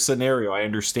any Yeah. other scenario, I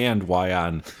understand why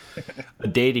on a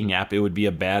dating app it would be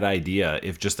a bad idea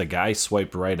if just a guy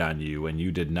swiped right on you and you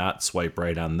did not swipe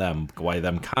right on them. Why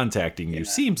them contacting you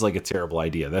seems like a terrible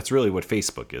idea. That's really what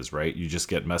Facebook is, right? You just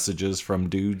get messages from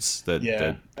dudes Yeah,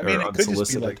 that I mean, are it could just be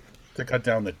unsolicited. like to cut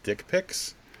down the dick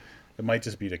pics. It might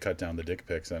just be to cut down the dick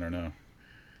pics. I don't know.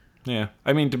 Yeah,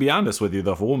 I mean, to be honest with you,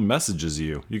 though, if a woman messages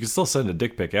you, you can still send a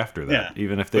dick pic after that, Yeah,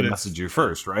 even if they but it's message you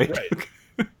first, right?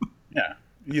 right. Yeah,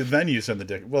 you send the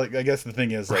dick. Well, I guess the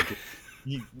thing is like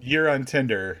you're on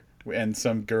Tinder and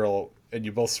some girl and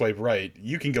you both swipe right.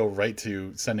 You can go right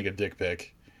to sending a dick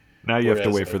pic. Now you have to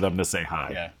Whereas, wait for like, them to say hi.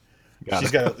 yeah, Got she's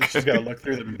it. got to look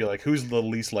through them and be like, who's the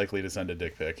least likely to send a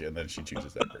dick pic, and then she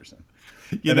chooses that person,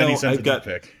 You and then he know, sends I've a got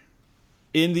dick pic.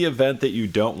 in the event that you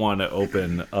don't want to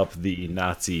open up the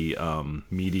Nazi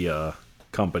media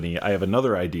company, I have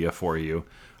another idea for you.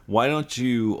 Why don't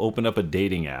you open up a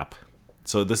dating app?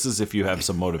 So this is if you have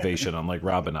some motivation, unlike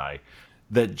Rob and I,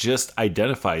 that just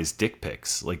identifies dick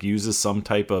pics, like uses some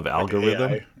type of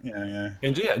algorithm, AI. Yeah,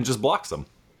 yeah. and just blocks them.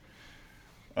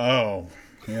 Oh,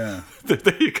 yeah.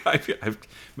 There you go.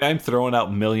 I'm throwing out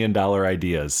 $1 million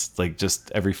ideas like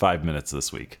just every 5 minutes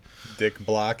this week. Dick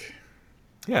block.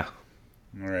 Yeah.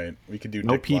 All right, we could do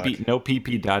No dick block. pp, no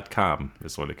pp.com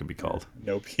is what it could be called.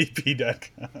 No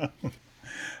pp.com.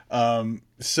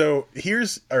 So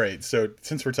here's all right. So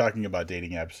since we're talking about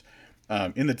dating apps,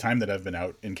 in the time that I've been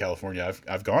out in California,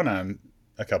 I've gone on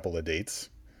a couple of dates.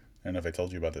 I don't know if I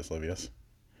told you about this, Livius.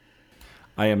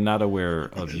 I am not aware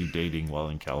of you dating while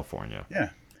in California. Yeah,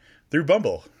 through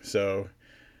Bumble. So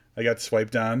I got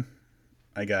swiped on,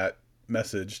 I got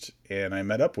messaged, and I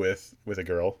met up with a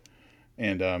girl.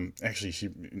 And actually, she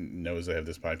knows I have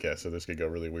this podcast, so this could go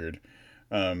really weird.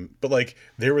 But like,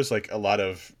 there was a lot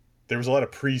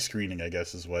of pre-screening. I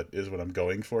guess is what I'm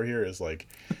going for here. Is like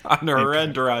On her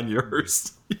end or on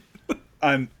yours?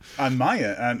 on my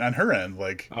end, on her end,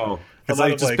 like Oh, a because lot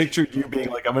I of just like pictured you being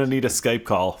like, I'm going to need a Skype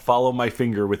call. Follow my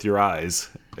finger with your eyes.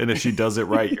 And if she does it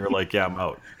right, you're like, yeah, I'm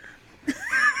out.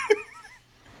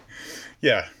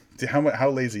 yeah. How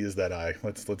lazy is that eye?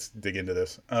 Let's dig into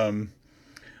this.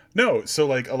 No, so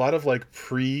like a lot of like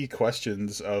pre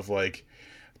questions of like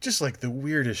just like the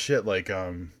weirdest shit like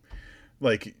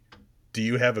do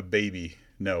you have a baby?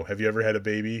 No. Have you ever had a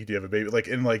baby? Do you have a baby? Like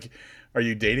and like are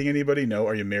you dating anybody? No.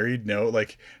 Are you married? No.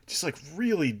 Like just like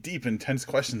really deep intense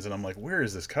questions and I'm like where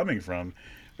is this coming from?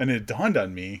 And it dawned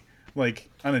on me like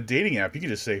on a dating app you can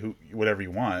just say whatever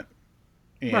you want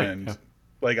and Right, yeah.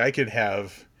 like I could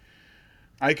have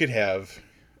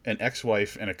an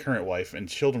ex-wife and a current wife and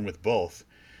children with both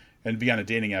and be on a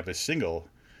dating app as single,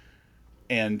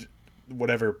 and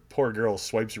whatever poor girl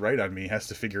swipes right on me has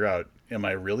to figure out, am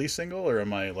I really single or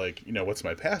am I like, what's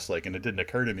my past like? And it didn't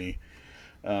occur to me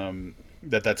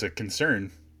that that's a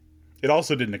concern. It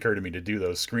also didn't occur to me to do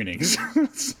those screenings,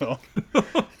 so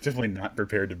definitely not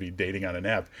prepared to be dating on an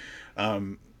app.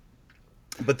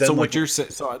 But then, So like, what you're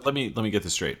saying? So let me get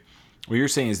this straight. What you're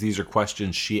saying is these are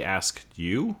questions she asked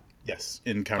you. yes,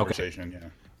 in conversation, yeah.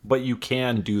 But you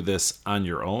can do this on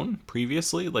your own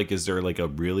previously? Like, is there like a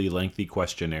really lengthy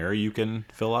questionnaire you can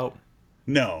fill out?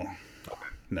 No,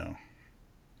 no,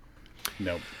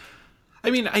 nope.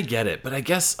 I mean, I get it, but I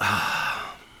guess,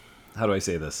 how do I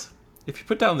say this? If you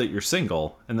put down that you're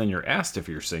single and then you're asked if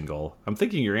you're single, I'm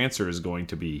thinking your answer is going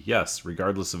to be yes,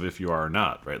 regardless of if you are or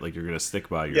not, right? Like you're going to stick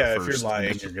by your Yeah, first. if you're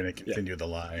lying, you're going to continue the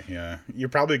lie. Yeah, you're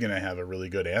probably going to have a really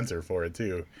good answer for it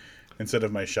too, instead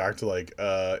of my shocked like,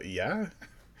 yeah.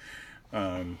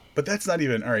 But that's not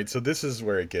even all right. So this is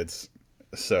where it gets.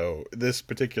 So this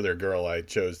particular girl I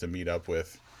chose to meet up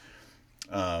with,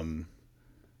 out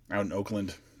in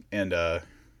Oakland, and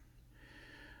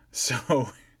so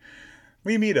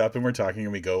we meet up and we're talking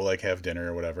and we go like have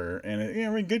dinner or whatever,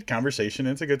 and we good conversation.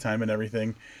 And it's a good time and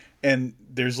everything, and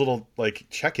there's little like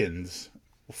check-ins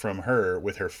from her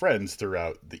with her friends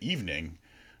throughout the evening,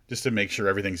 just to make sure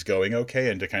everything's going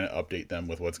okay and to kind of update them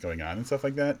with what's going on and stuff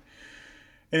like that.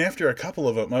 And after a couple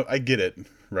of them, I get it,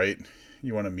 right?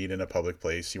 You want to meet in a public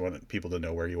place. You want people to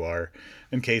know where you are,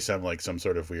 in case I'm like some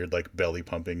sort of weird, like belly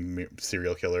pumping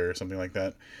serial killer or something like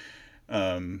that.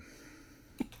 I'm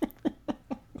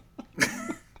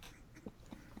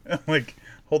like,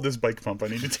 hold this bike pump. I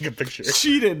need to take a picture.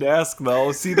 She didn't ask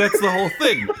though. See, that's the whole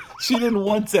thing. She didn't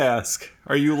once ask,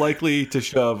 "Are you likely to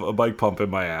shove a bike pump in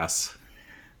my ass?"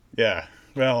 Yeah.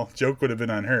 Well, joke would have been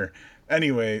on her.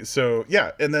 Anyway, so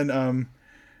yeah, and then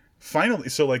finally,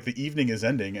 so like the evening is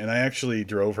ending, and I actually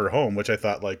drove her home, which I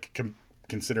thought like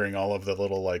considering all of the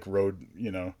little like road,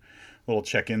 little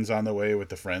check-ins on the way with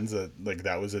the friends, like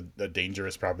that was a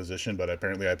dangerous proposition, but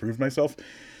apparently I proved myself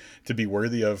to be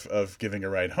worthy of giving a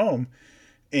ride home.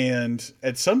 And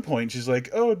at some point she's like,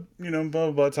 oh, blah,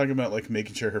 blah, blah, talking about like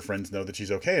making sure her friends know that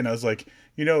she's okay. And I was like,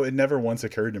 it never once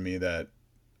occurred to me that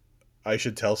I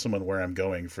should tell someone where I'm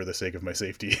going for the sake of my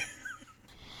safety.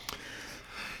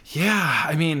 Yeah,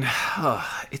 I mean,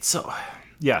 it's so.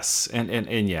 Yes,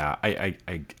 and yeah,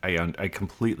 I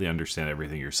completely understand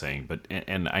everything you're saying, but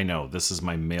and I know this is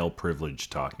my male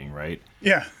privilege talking, right?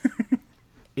 Yeah.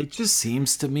 It just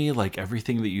seems to me like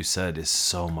everything that you said is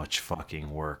so much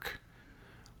fucking work.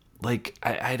 Like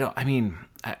I don't. I mean,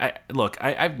 I look.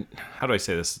 I've how do I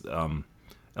say this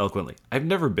eloquently? I've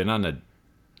never been on a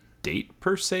date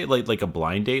per se, like a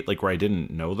blind date, like where I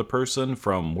didn't know the person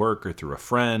from work or through a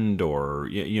friend or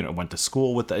went to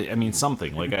school with. I mean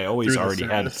something like I always already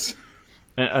had.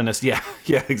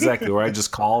 Yeah, exactly. Where I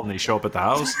just call and they show up at the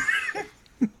house.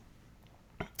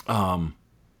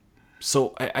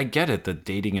 So I get it that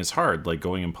dating is hard, like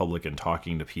going in public and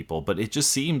talking to people, but it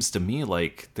just seems to me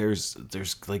like there's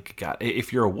like God,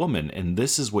 if you're a woman and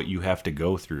this is what you have to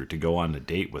go through to go on a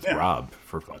date with Rob,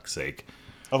 for fuck's sake.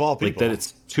 Of all people. Like that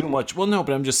it's too much. Well, no,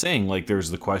 but I'm just saying, like, there's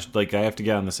the question, like, I have to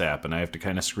get on this app and I have to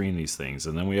kind of screen these things.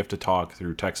 And then we have to talk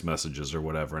through text messages or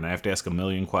whatever. And I have to ask a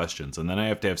million questions. And then I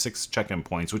have to have 6 check-in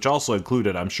points, which also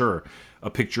included, I'm sure, a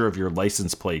picture of your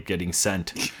license plate getting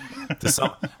sent to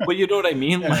some. Well, you know what I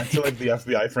mean? Yeah, to like the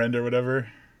FBI friend or whatever.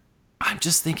 I'm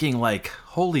just thinking, like,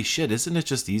 holy shit, isn't it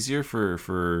just easier for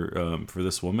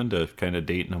this woman to kind of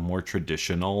date in a more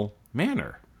traditional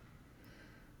manner?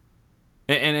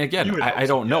 And again, I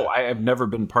don't know. I have never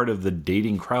been part of the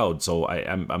dating crowd, so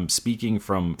I'm speaking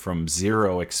from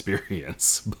zero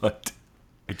experience. But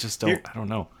I just don't. I don't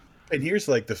know. And here's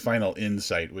like the final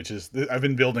insight, which is I've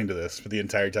been building to this for the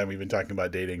entire time we've been talking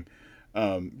about dating,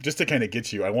 just to kind of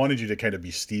get you. I wanted you to kind of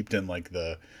be steeped in like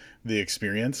the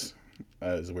experience.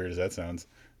 As weird as that sounds,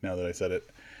 now that I said it,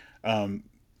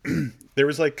 there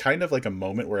was like kind of like a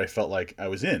moment where I felt like I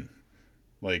was in.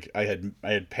 Like I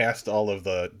had passed all of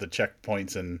the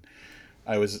checkpoints and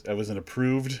I was an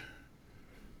approved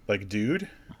like dude.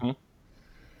 Mm-hmm.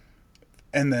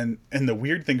 And the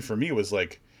weird thing for me was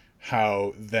like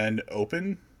how then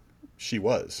open she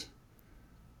was.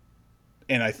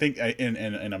 And I think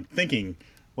and I'm thinking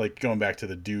like going back to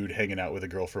the dude hanging out with a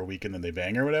girl for a week and then they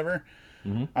bang or whatever.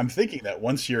 Mm-hmm. I'm thinking that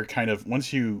when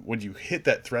you hit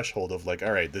that threshold of like,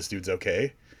 all right, this dude's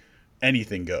okay,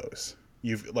 anything goes.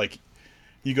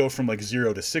 You go from like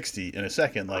 0 to 60 in a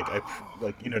second. Like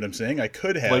you know what I'm saying? I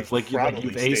could have probably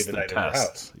you've stayed aced the the night at her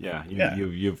house. Yeah,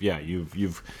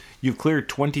 you've cleared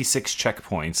 26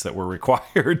 checkpoints that were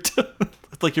required.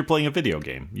 Like you're playing a video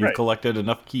game. You've collected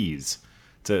enough keys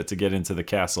to get into the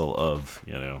castle of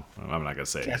I'm not gonna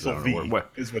say Castle V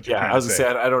is what you're I was gonna say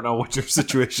I don't know what your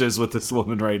situation is with this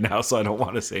woman right now, so I don't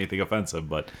want to say anything offensive,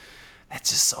 but that's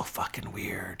just so fucking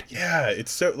weird. Yeah,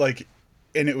 it's so like.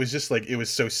 And it was just like, it was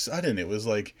so sudden. It was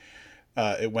like,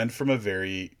 it went from a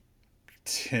very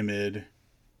timid,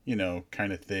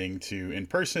 kind of thing to in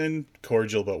person,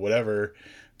 cordial, but whatever,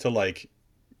 to like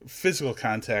physical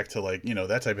contact to like,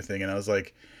 that type of thing. And I was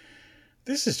like,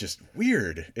 this is just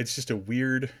weird. It's just a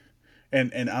weird,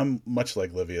 and I'm much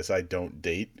like Livius. I don't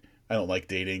date. I don't like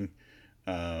dating.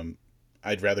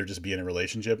 I'd rather just be in a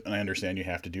relationship, and I understand you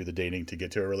have to do the dating to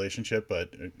get to a relationship, but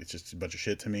it's just a bunch of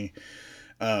shit to me.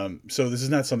 So this is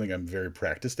not something I'm very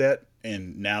practiced at.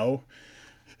 And now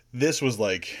this was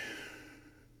like,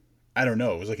 I don't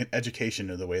know, it was like an education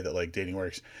of the way that like dating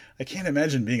works. I can't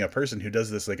imagine being a person who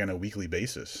does this like on a weekly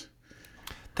basis.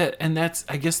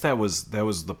 I guess that was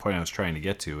the point I was trying to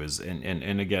get to is,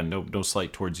 and again, no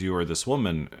slight towards you or this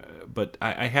woman, but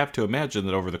I have to imagine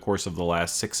that over the course of the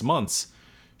last 6 months,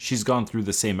 she's gone through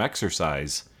the same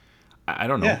exercise. I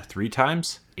don't know, Yeah. 3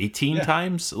 times, 18 Yeah.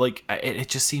 times. Like it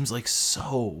just seems like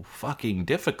so fucking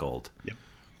difficult. Yep.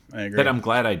 I agree. That I'm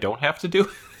glad I don't have to do.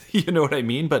 You know what I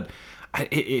mean? But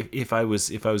if I was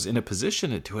in a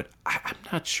position to do it, I'm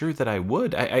not sure that I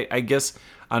would. I guess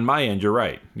on my end, you're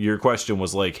right. Your question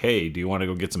was like, "Hey, do you want to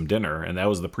go get some dinner?" And that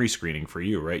was the pre-screening for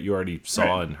you, right? You already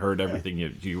saw Right. and heard everything.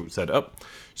 You said, "Oh,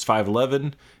 she's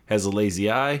 5'11", has a lazy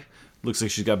eye." Looks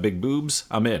like she's got big boobs.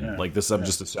 I'm in. Like this, I'm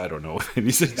just. I don't know.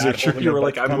 These things are true. holding You a were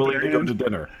like, butt I'm pump in willing her to go hand. to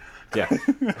dinner. Yeah,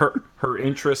 her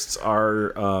interests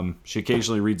are. She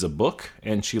occasionally reads a book,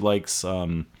 and she likes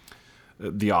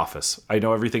The Office. I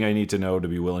know everything I need to know to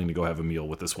be willing to go have a meal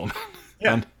with this woman.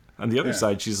 Yeah. On the other Yeah.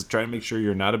 side, she's trying to make sure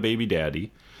you're not a baby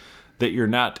daddy, that you're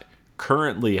not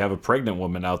currently have a pregnant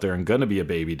woman out there and gonna be a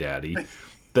baby daddy,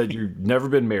 that you've never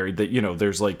been married, that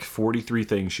there's like 43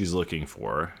 things she's looking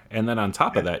for, and then on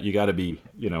top of that, you got to be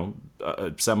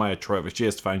semi-attractive. She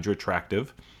has to find you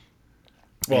attractive,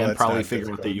 Well, and that's probably not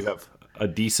figure out that you difficult. have a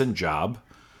decent job.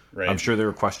 Right. I'm sure there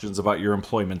were questions about your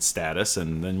employment status,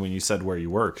 and then when you said where you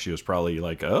work, she was probably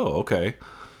like, "Oh, okay."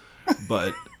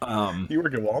 But You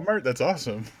work at Walmart? That's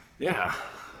awesome. yeah,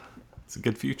 it's a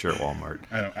good future at Walmart.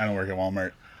 I don't work at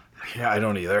Walmart. Yeah, I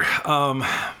don't either.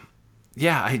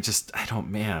 Yeah, I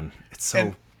don't. Man, it's so.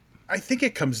 And I think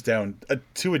it comes down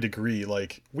to a degree.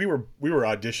 Like we were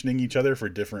auditioning each other for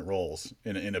different roles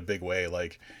in a big way.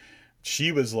 Like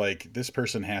she was like, this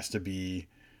person has to be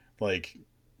like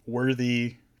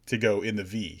worthy to go in the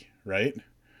V, right?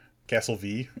 Castle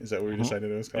V, is that what we decided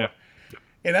it was called? Yeah.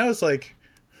 And I was like,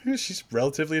 she's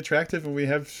relatively attractive, and we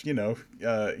have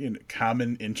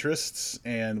common interests,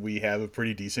 and we have a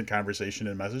pretty decent conversation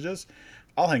and messages.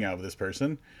 I'll hang out with this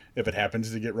person. If it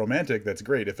happens to get romantic, that's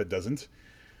great. If it doesn't,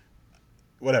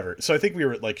 whatever. So I think we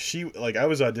were like, I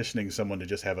was auditioning someone to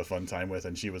just have a fun time with,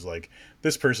 and she was like,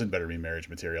 this person better be marriage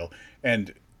material,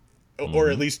 and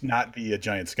or at least not be a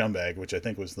giant scumbag, which I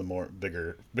think was the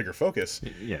bigger focus.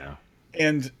 Yeah.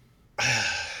 And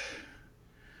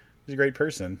she's a great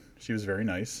person. She was very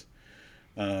nice.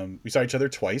 We saw each other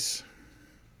twice,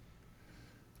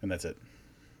 and that's it.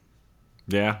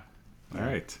 Yeah. All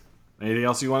right. Anything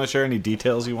else you want to share? Any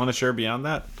details you want to share beyond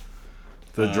that?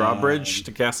 The drawbridge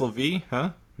to Castle V?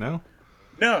 Huh? No.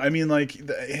 No, I mean, like,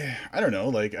 I don't know.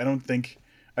 Like, I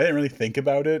didn't really think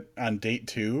about it on date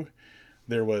 2.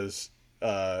 There was,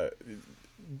 I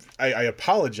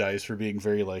apologize for being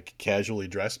very, like, casually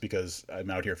dressed because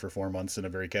I'm out here for 4 months in a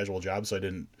very casual job, so I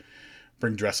didn't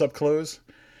bring dress-up clothes.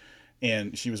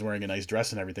 And she was wearing a nice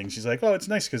dress and everything. She's like, oh, it's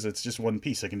nice because it's just one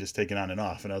piece. I can just take it on and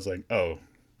off. And I was like, oh.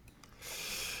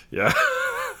 Yeah.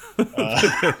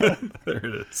 There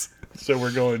it is. So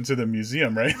we're going to the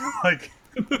museum, right? Like,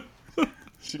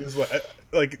 she was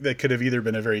like, that could have either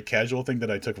been a very casual thing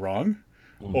that I took wrong,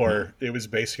 or it was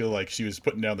basically like she was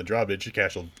putting down the drawbridge to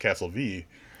Castle V,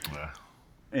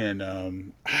 and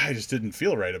I just didn't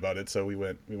feel right about it, so we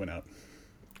went out.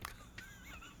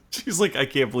 She's like, I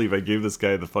can't believe I gave this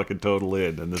guy the fucking total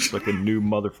in, and this fucking new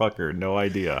motherfucker, no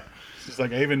idea. She's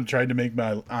like, I even tried to make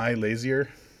my eye lazier.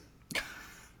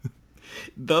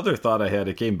 The other thought I had,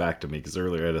 it came back to me because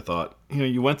earlier I had a thought,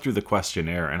 you went through the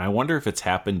questionnaire, and I wonder if it's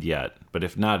happened yet, but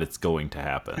if not, it's going to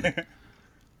happen.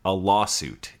 A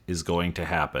lawsuit is going to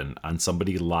happen on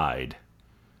somebody lied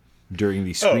during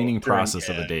the screening process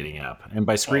of a dating app. And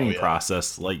by screening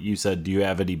process, like you said, do you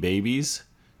have any babies?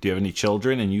 Do you have any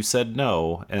children? And you said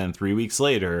no. And then 3 weeks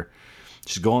later,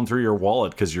 she's going through your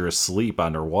wallet because you're asleep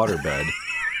on her waterbed.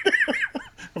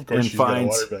 Of course, she's got a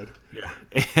waterbed.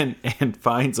 And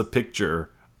finds a picture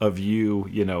of you,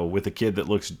 with a kid that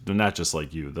looks not just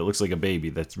like you, that looks like a baby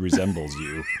that resembles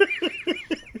you.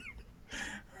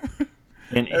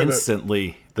 And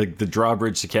instantly, the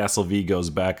drawbridge to Castle V goes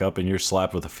back up, and you're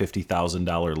slapped with a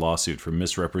 $50,000 lawsuit for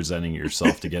misrepresenting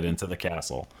yourself to get into the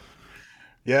castle.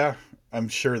 Yeah, I'm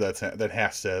sure that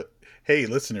has to. Hey,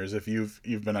 listeners, if you've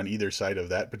been on either side of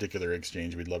that particular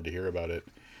exchange, we'd love to hear about it.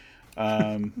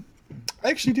 I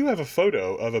actually do have a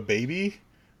photo of a baby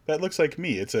that looks like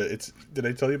me. It's. Did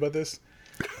I tell you about this?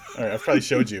 All right, I've probably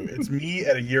showed you. It's me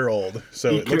at a year old, so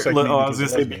it looks like me. I was gonna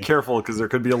say, be careful because there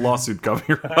could be a lawsuit coming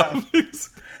around.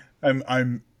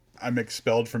 I'm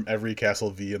expelled from every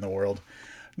Castle V in the world.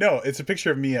 No, it's a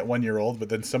picture of me at 1 year old, but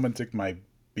then someone took my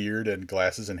beard and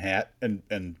glasses and hat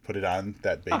and put it on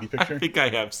that baby picture. I think I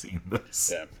have seen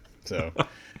this. Yeah. So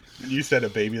you said a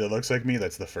baby that looks like me.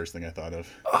 That's the first thing I thought of.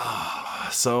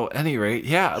 So, at any rate,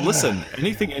 yeah. Listen,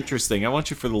 anything interesting? I want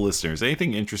you for the listeners.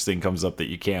 Anything interesting comes up that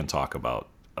you can talk about.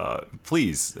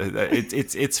 Please,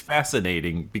 it's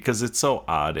fascinating because it's so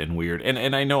odd and weird,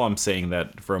 and I know I'm saying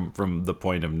that from the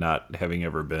point of not having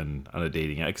ever been on a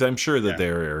dating app, because I'm sure that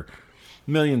there are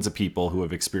millions of people who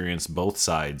have experienced both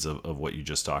sides of what you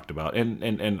just talked about,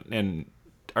 and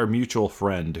our mutual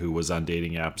friend who was on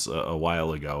dating apps a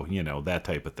while ago, that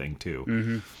type of thing too.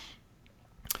 Mm-hmm.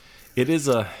 It is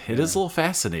a little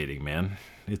fascinating, man.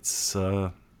 It's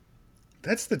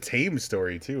that's the tame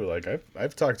story too. Like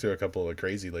I've talked to a couple of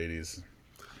crazy ladies.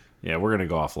 Yeah, we're gonna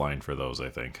go offline for those, I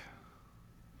think.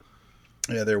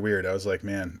 Yeah, they're weird. I was like,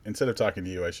 man, instead of talking to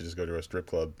you, I should just go to a strip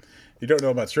club. You don't know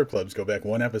about strip clubs? Go back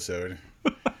one episode.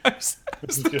 I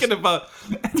was thinking about,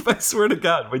 I swear to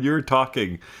God, when you were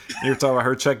talking about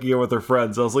her checking in with her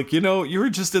friends, I was like, you were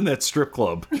just in that strip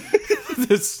club.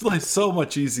 It's like so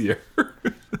much easier.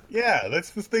 Yeah, that's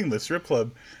the thing. The strip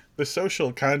club, the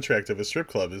social contract of a strip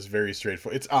club is very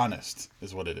straightforward. It's honest,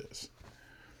 is what it is.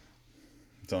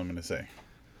 That's all I'm going to say.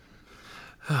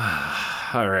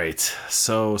 All right.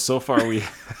 So far we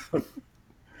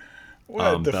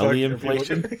what the belly fuck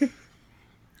inflation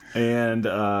and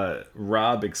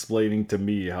Rob explaining to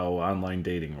me how online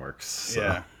dating works. So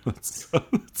yeah. it's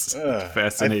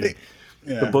fascinating.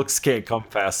 The books can't come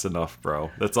fast enough, bro.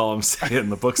 That's all I'm saying.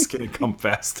 The books can't come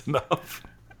fast enough.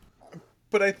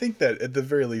 But I think that at the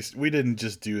very least, we didn't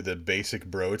just do the basic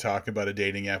bro talk about a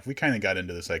dating app. We kind of got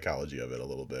into the psychology of it a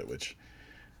little bit, which,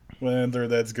 whether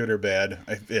that's good or bad,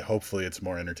 hopefully it's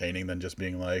more entertaining than just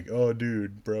being like, oh,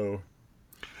 dude, bro.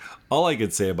 All I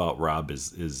could say about Rob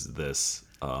is this.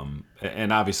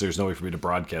 And obviously there's no way for me to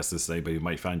broadcast this to anybody who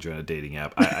might find you on a dating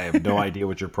app. I have no idea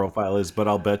what your profile is, but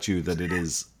I'll bet you that it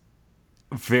is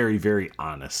very, very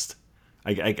honest.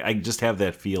 I just have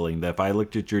that feeling that if I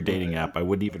looked at your dating app, I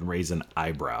wouldn't even raise an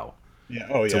eyebrow. Yeah.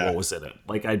 Oh, to yeah. what was in it.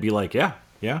 Like, I'd be like, yeah.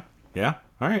 All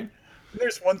right.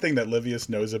 There's one thing that Livius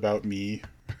knows about me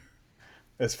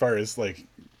as far as, like,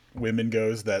 women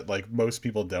goes that, like, most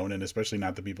people don't, and especially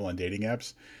not the people on dating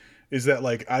apps, is that,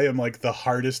 like, I am, like, the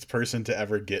hardest person to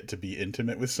ever get to be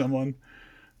intimate with someone.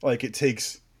 Like, it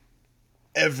takes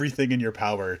everything in your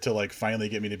power to, like, finally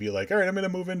get me to be like, all right, I'm going to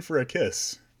move in for a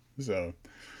kiss. So...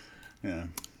 yeah.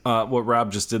 What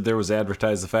Rob just did there was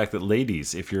advertise the fact that,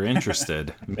 ladies, if you're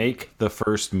interested, make the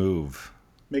first move.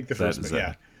 Make the first move.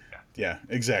 Yeah. Yeah,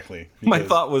 exactly. My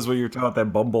thought was when you were talking about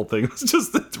that Bumble thing, it was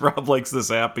just that Rob likes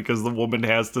this app because the woman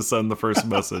has to send the first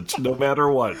message, no matter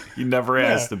what. He never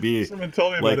has to be. Someone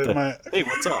told me like about it. Hey,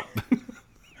 what's up?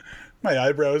 My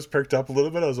eyebrows perked up a little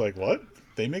bit. I was like, what?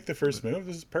 They make the first move?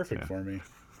 This is perfect for me.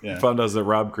 Yeah. Found out that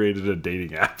Rob created a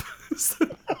dating app.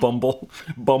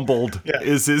 Bumbled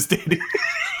is his dating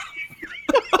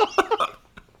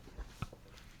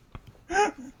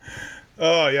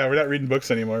Oh yeah, we're not reading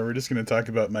books anymore. We're just going to talk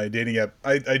about my dating app.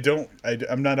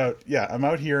 I'm not out. Yeah, I'm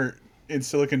out here in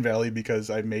Silicon Valley because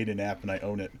I made an app and I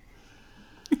own it.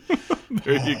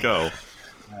 There you go.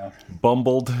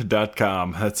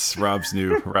 Bumbled.com. That's Rob's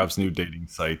new dating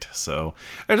site. So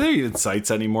are they even sites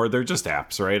anymore? They're just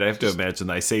apps, right? I have to imagine.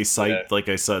 I say site like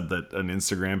I said that an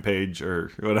Instagram page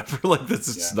or whatever. Like this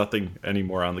is nothing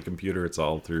anymore on the computer. It's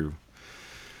all through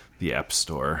the App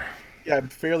Store. Yeah, I'm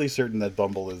fairly certain that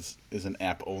Bumble is an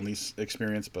app only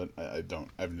experience, but I didn't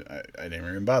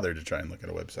even bother to try and look at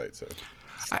a website. So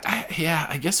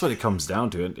I guess what it comes down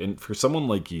to, and for someone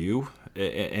like you,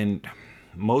 and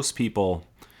most people.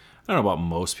 I don't know about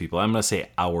most people. I'm going to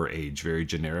say our age very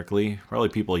generically. Probably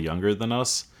people younger than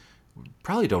us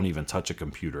probably don't even touch a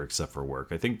computer except for work.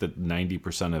 I think that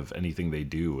 90% of anything they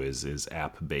do is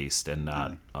app-based and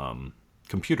not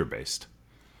computer-based.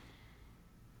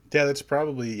 Yeah, that's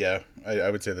probably, I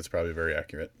would say that's probably very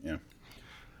accurate,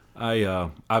 yeah.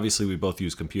 Obviously we both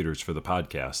use computers for the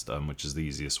podcast, which is the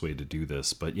easiest way to do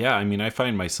this. But yeah, I mean, I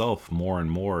find myself more and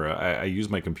more, I use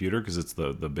my computer because it's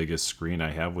the biggest screen I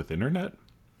have with internet.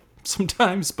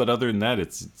 Sometimes, but other than that,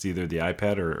 it's either the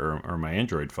iPad or my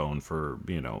Android phone for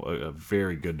a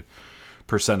very good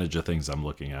percentage of things I'm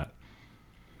looking at.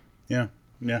 Yeah,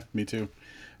 me too.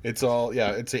 It's all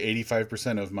I'd say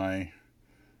 85% of my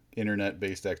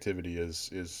internet-based activity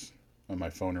is on my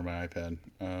phone or my iPad.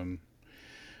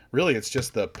 Really, it's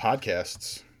just the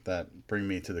podcasts that bring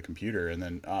me to the computer, and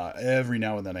then every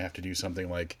now and then I have to do something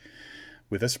like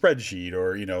with a spreadsheet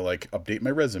or like update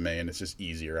my resume, and it's just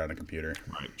easier on a computer.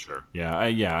 Right. Sure. Yeah.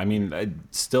 I mean,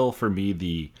 still for me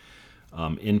the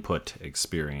input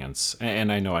experience,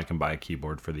 and I know I can buy a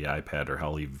keyboard for the iPad or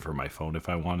hell even for my phone if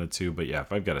I wanted to. But yeah,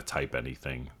 if I've got to type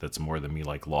anything that's more than me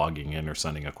like logging in or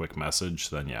sending a quick message,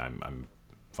 then yeah, I'm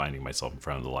finding myself in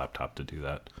front of the laptop to do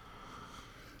that.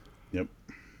 Yep.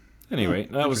 Anyway,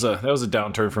 that was a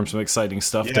downturn from some exciting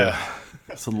stuff to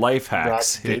some life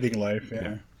hacks. Dating life,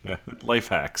 yeah. Yeah. Life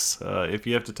hacks. If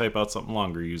you have to type out something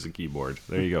longer, use a keyboard.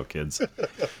 There you go, kids.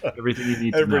 Everything you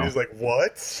need to know. Everybody's like,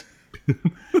 what?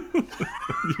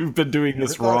 You've been doing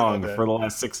this wrong for the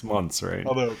last 6 months, right?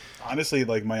 Although, honestly,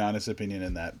 like my honest opinion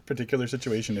in that particular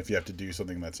situation, if you have to do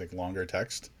something that's like longer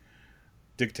text,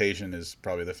 dictation is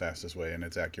probably the fastest way, and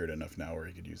it's accurate enough now where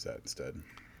you could use that instead.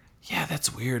 Yeah,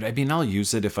 that's weird. I mean, I'll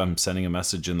use it if I'm sending a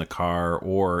message in the car,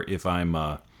 or if I'm,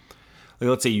 like,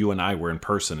 let's say you and I were in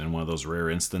person in one of those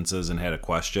rare instances and had a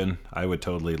question. I would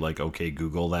totally like, okay,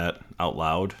 Google that out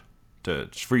loud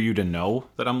for you to know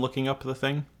that I'm looking up the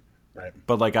thing. Right.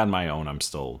 But like on my own, I'm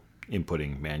still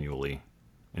inputting manually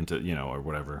into, or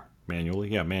whatever. Manually?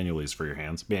 Yeah, manually is for your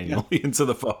hands. Manually into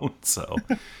the phone. So,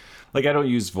 like, I don't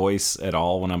use voice at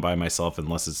all when I'm by myself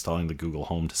unless it's telling the Google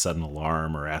Home to set an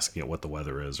alarm or asking it what the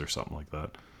weather is or something like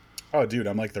that. Oh, dude,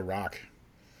 I'm like The Rock.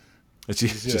 It's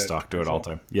just talk to it all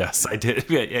the time. Yes, I did.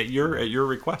 Yeah, at your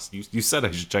request, you said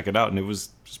I should check it out, and it was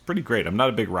pretty great. I'm not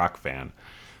a big rock fan,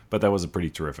 but that was a pretty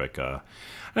terrific. I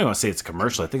don't want to say it's a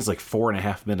commercial. I think it's like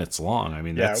 4.5 minutes long. I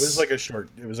mean, yeah, it was like a short.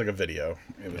 It was like a video.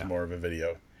 It was more of a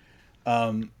video.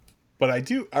 But I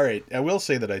do. All right, I will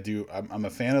say that I do. I'm a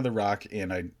fan of The Rock,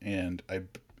 and I,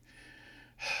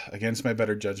 against my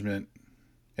better judgment,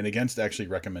 and against actually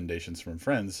recommendations from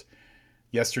friends,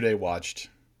 yesterday watched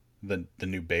the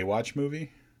new Baywatch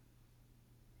movie.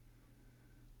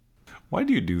 Why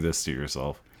do you do this to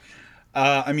yourself?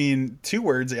 I mean, 2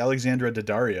 words, Alexandra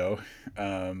Daddario,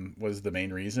 was the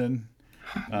main reason.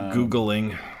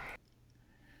 Googling.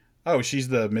 Oh, she's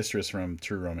the mistress from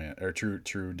True Romance, or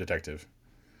True Detective,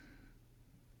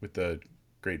 with the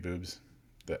great boobs,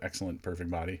 the excellent,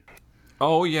 perfect body.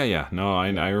 Oh yeah. No,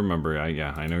 I remember. I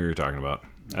know who you're talking about.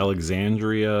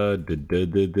 Alexandria,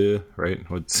 right?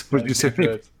 What'd you say?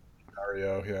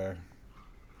 Daddario,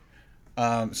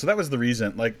 yeah. So that was the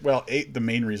reason. Like, well, the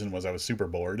main reason was I was super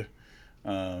bored.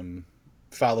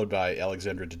 Followed by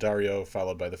Alexandra Daddario,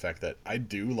 followed by the fact that I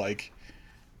do like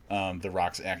The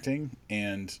Rock's acting,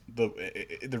 and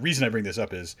the reason I bring this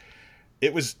up is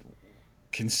it was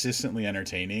consistently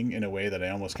entertaining in a way that I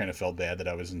almost kind of felt bad that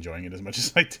I was enjoying it as much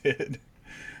as I did.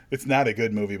 It's not a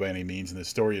good movie by any means, and the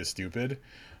story is stupid,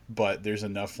 but there's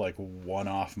enough like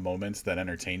one-off moments that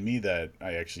entertain me that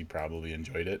I actually probably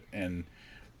enjoyed it, and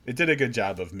it did a good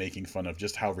job of making fun of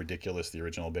just how ridiculous the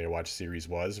original Baywatch series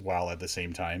was, while at the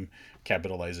same time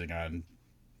capitalizing on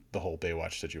the whole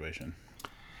Baywatch situation.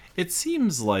 It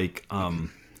seems like,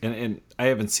 and I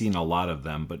haven't seen a lot of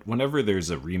them, but whenever there's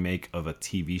a remake of a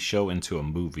TV show into a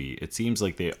movie, it seems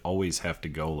like they always have to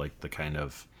go like the kind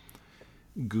of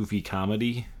goofy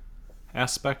comedy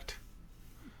aspect.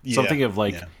 Yeah, Something of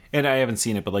like, and I haven't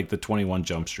seen it, but like the 21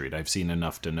 Jump Street, I've seen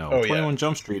enough to know. 21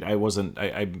 Jump Street,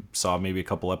 I saw maybe a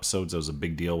couple episodes. That was a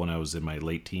big deal when I was in my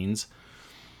late teens.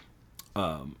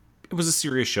 It was a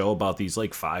serious show about these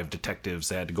like 5 detectives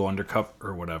that had to go undercover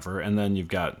or whatever, and then you've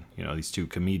got these 2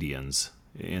 comedians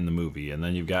in the movie, and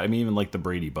then you've got even like the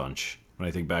Brady Bunch. When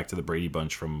I think back to the Brady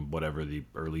Bunch from whatever the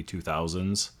early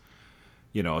 2000s.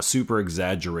 A super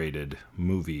exaggerated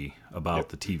movie about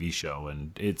the TV show.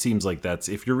 And it seems like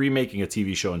if you're remaking a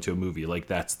TV show into a movie, like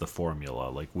that's the formula.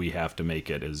 Like we have to make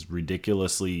it as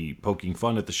ridiculously poking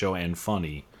fun at the show and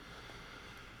funny.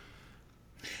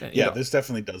 Yeah, this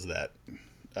definitely does that.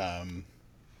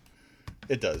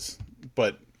 It does.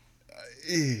 But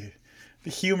the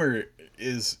humor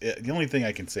is, the only thing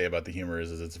I can say about the humor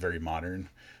is it's very modern,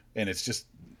 and it's just,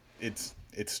 it's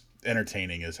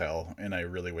entertaining as hell, and I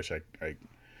really wish I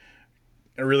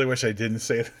really wish I didn't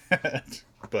say that,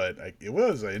 but it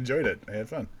was. I enjoyed it. I had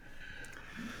fun.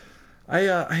 I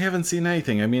haven't seen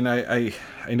anything. I mean, I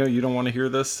know you don't want to hear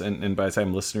this, and by the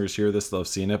time listeners hear this, they'll have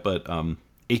seen it. But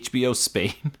HBO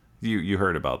Spain, you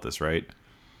heard about this, right?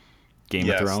 Game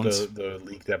of Thrones, the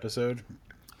leaked episode.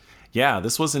 Yeah,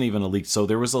 this wasn't even a leak. So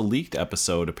there was a leaked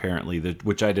episode apparently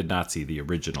which I did not see the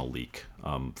original leak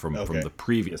from the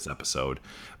previous episode,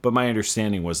 but my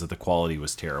understanding was that the quality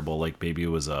was terrible. Like maybe it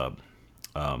was a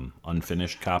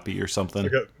unfinished copy or something.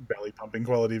 Like a belly pumping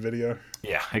quality video.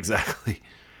 Yeah, exactly.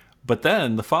 But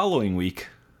then the following week,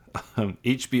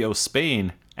 HBO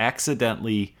Spain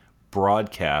accidentally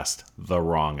broadcast the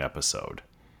wrong episode.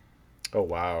 Oh,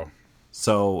 wow.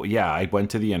 So, yeah, I went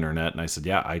to the internet and I said,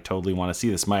 yeah, I totally want to see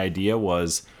this. My idea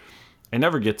was I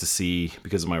never get to see,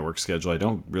 because of my work schedule, I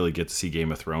don't really get to see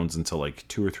Game of Thrones until like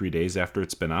 2 or 3 days after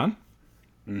it's been on.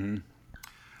 Mm-hmm.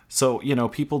 So,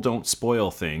 people don't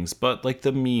spoil things, but like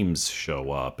the memes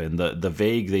show up and the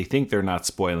vague, they think they're not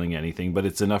spoiling anything, but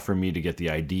it's enough for me to get the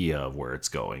idea of where it's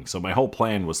going. So my whole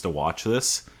plan was to watch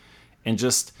this and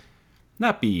just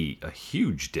not be a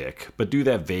huge dick, but do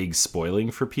that vague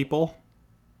spoiling for people.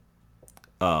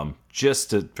 For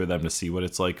them to see what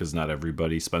it's like, because not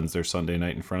everybody spends their Sunday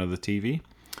night in front of the TV.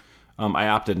 I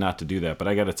opted not to do that, but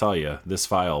I got to tell you, this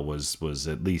file was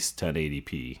at least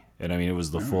 1080p, and I mean it was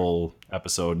the full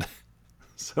episode.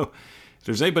 So, if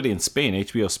there's anybody in Spain,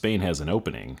 HBO Spain has an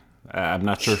opening. I'm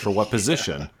not sure for what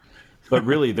position, but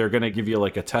really they're going to give you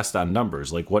like a test on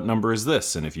numbers, like what number is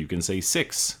this, and if you can say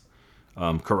 6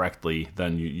 correctly,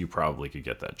 then you probably could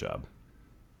get that job.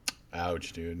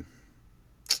 Ouch, dude.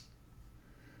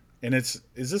 And is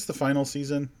this the final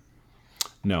season?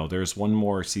 No, there's one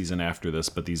more season after this,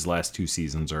 but these last 2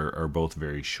 seasons are both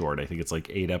very short. I think it's like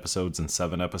 8 episodes and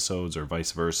 7 episodes, or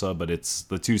vice versa, but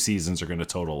the 2 seasons are going to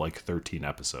total like 13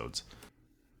 episodes.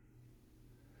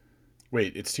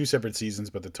 Wait, it's 2 separate seasons,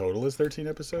 but the total is 13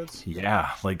 episodes?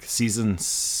 Yeah, like season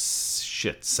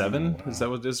 7, is that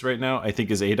what it is right now? I think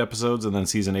is 8 episodes, and then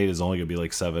season 8 is only going to be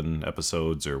like 7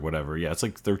 episodes or whatever. Yeah, it's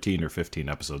like 13 or 15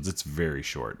 episodes. It's very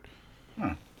short.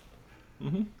 Huh.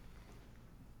 Mm-hmm.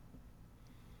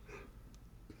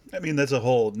 I mean, that's a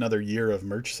whole another year of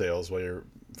merch sales while you're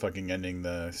fucking ending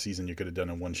the season you could have done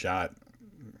in one shot,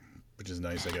 which is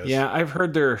nice, I guess. Yeah, I've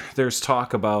heard there's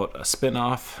talk about a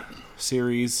spin-off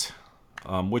series,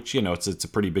 which, it's a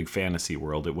pretty big fantasy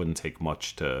world. It wouldn't take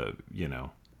much to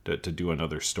do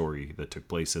another story that took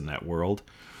place in that world.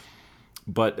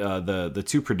 But the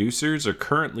 2 producers are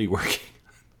currently working.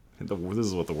 This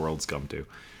is what the world's come to.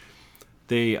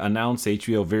 They announced,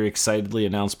 HBO very excitedly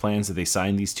announced plans that they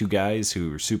signed these 2 guys who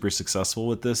were super successful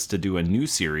with this to do a new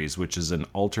series, which is an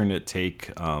alternate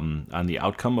take on the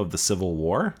outcome of the Civil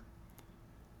War.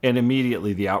 And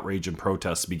immediately the outrage and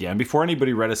protests began. Before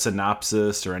anybody read a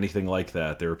synopsis or anything like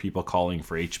that, there were people calling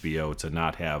for HBO to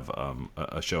not have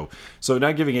a show. So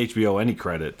not giving HBO any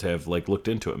credit to have like looked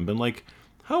into it and been like,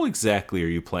 how exactly are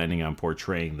you planning on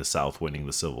portraying the South winning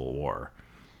the Civil War?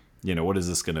 What is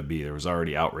this going to be? There was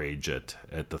already outrage at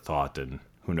the thought, and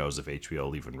who knows if HBO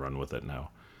will even run with it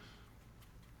now.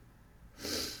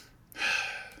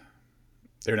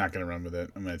 They're not going to run with it.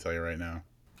 I'm going to tell you right now.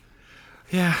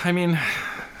 Yeah, I mean,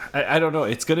 I don't know.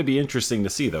 It's going to be interesting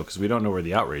to see, though, because we don't know where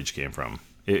the outrage came from.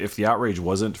 If the outrage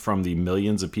wasn't from the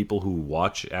millions of people who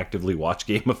actively watch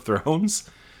Game of Thrones,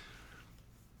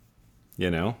 I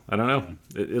don't know.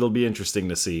 It'll be interesting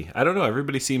to see. I don't know.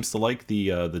 Everybody seems to like the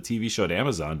TV show that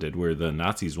Amazon did where the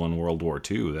Nazis won World War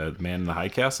II. That Man in the High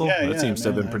Castle. That seems to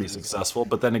have been pretty successful.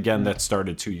 But then again, that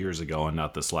started 2 years ago and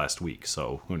not this last week.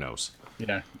 So who knows?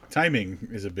 Yeah, timing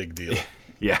is a big deal.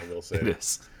 Yeah, I will say. It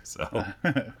is. So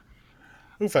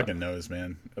who fucking knows,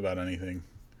 man, about anything?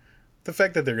 The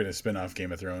fact that they're going to spin off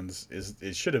Game of Thrones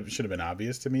should have been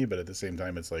obvious to me, but at the same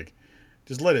time, it's like,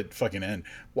 just let it fucking end.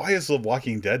 Why is The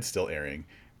Walking Dead still airing?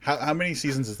 How many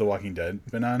seasons has The Walking Dead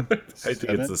been on? I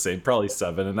think it's the same, probably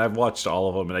 7, and I've watched all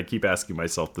of them, and I keep asking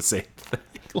myself the same thing.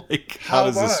 Like, how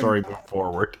does this story move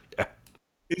forward? Yeah.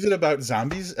 Is it about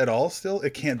zombies at all still?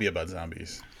 It can't be about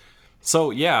zombies.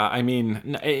 So, yeah, I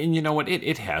mean, and you know what?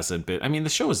 It hasn't been. I mean, the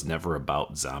show is never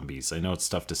about zombies. I know it's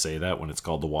tough to say that when it's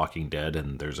called The Walking Dead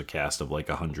and there's a cast of like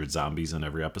 100 zombies in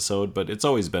every episode, but it's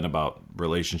always been about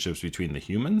relationships between the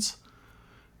humans.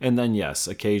 And then, yes,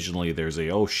 occasionally there's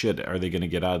oh shit, are they going to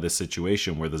get out of this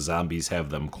situation where the zombies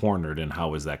have them cornered, and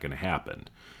how is that going to happen?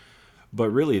 But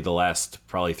really, the last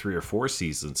probably 3 or 4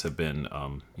 seasons have been,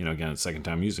 again, it's the second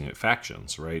time using it,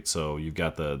 factions, right? So you've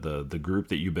got the group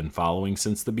that you've been following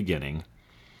since the beginning,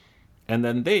 and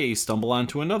then they stumble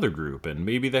onto another group, and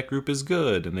maybe that group is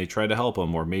good, and they try to help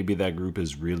them, or maybe that group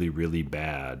is really, really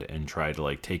bad, and try to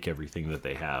like take everything that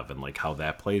they have, and like how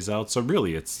that plays out. So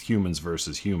really, it's humans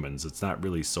versus humans. It's not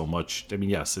really so much. I mean,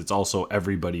 yes, it's also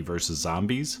everybody versus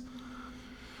zombies,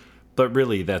 but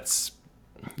really, that's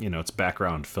it's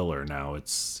background filler now.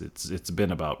 It's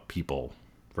been about people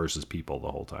versus people the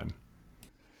whole time.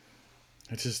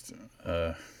 I just,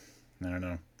 I don't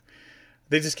know.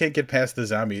 They just can't get past the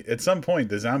zombie. At some point,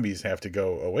 the zombies have to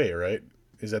go away, right?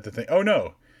 Is that the thing? Oh,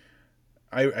 no.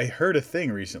 I heard a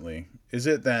thing recently. Is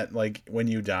it that, like, when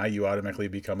you die, you automatically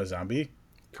become a zombie?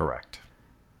 Correct.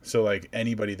 So, like,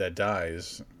 anybody that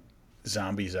dies,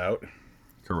 zombies out?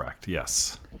 Correct,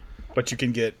 yes. But you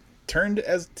can get turned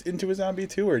into a zombie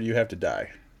too, or do you have to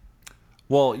die?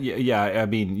 Well, yeah, I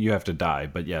mean, you have to die,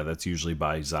 but yeah, that's usually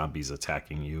by zombies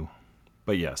attacking you.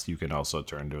 But yes, you can also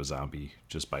turn to a zombie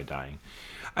just by dying.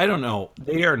 I don't know.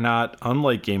 They are not,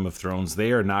 unlike Game of Thrones,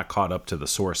 they are not caught up to the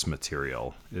source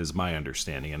material, is my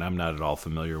understanding. And I'm not at all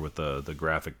familiar with the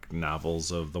graphic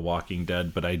novels of The Walking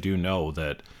Dead, but I do know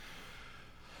that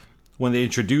when they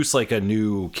introduce like a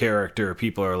new character,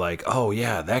 people are like, "Oh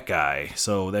yeah, that guy."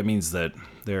 So that means that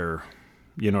they're,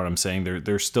 you know what I'm saying?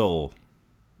 They're still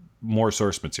more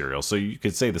source material. So you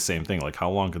could say the same thing. Like, how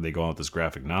long could they go on with this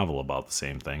graphic novel about the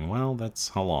same thing? Well, that's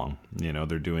how long. You know,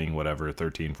 they're doing whatever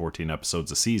 13, 14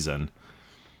 episodes a season,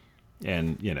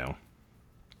 and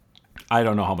I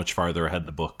don't know how much farther ahead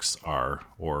the books are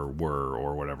or were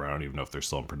or whatever. I don't even know if they're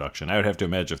still in production. I would have to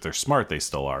imagine if they're smart, they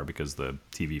still are, because the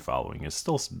TV following is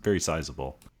still very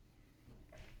sizable.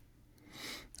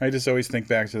 I just always think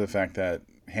back to the fact that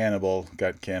Hannibal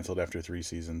got canceled after 3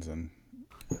 seasons, and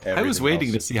I was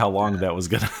waiting to see how long that was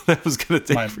gonna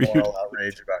take my for you. moral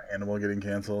outrage about Hannibal getting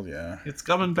canceled. Yeah, It's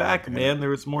coming back, man. There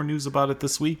was more news about it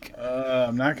this week.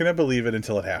 I'm not gonna believe it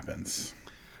until it happens.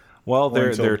 Well,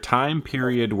 their time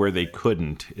period where they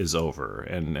couldn't is over,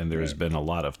 and there's been a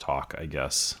lot of talk, I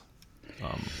guess,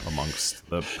 amongst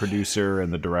the producer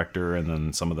and the director, and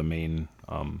then some of the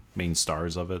main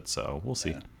stars of it. So we'll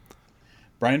see. Yeah.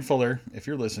 Brian Fuller, if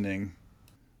you're listening,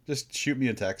 just shoot me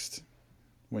a text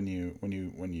when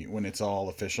it's all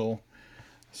official,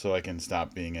 so I can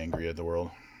stop being angry at the world.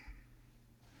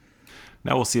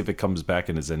 Now we'll see if it comes back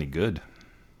and is any good.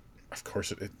 Of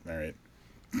course it all right.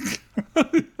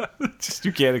 Just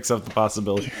you can't accept the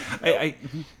possibility.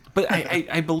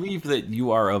 I believe that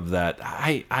you are of that.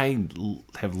 I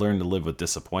have learned to live with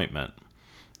disappointment.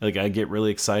 Like, I get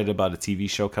really excited about a TV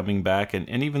show coming back, and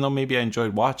even though maybe I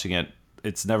enjoyed watching it,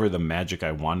 it's never the magic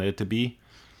I wanted it to be.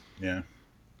 Yeah.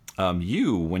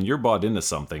 When you're bought into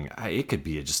something, it could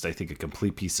be I think a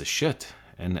complete piece of shit,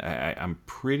 and I'm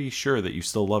pretty sure that you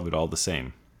still love it all the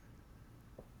same.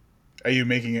 Are you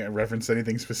making a reference to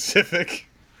anything specific?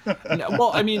 No,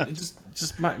 well, I mean,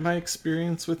 just my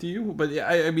experience with you, but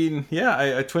I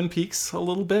Twin Peaks a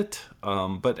little bit.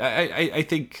 But I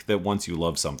think that once you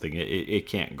love something, it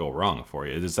can't go wrong for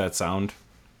you. Does that sound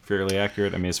fairly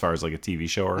accurate? I mean, as far as like a TV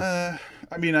show, or I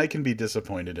mean, I can be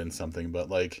disappointed in something, but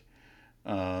like,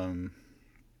 yeah,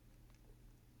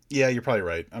 you're probably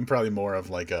right. I'm probably more of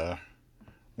like a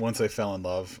once I fell in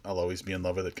love, I'll always be in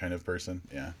love with it kind of person.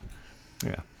 Yeah.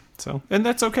 Yeah. So, and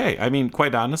that's okay. I mean,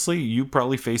 quite honestly, you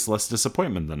probably face less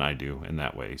disappointment than I do in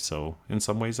that way. So, in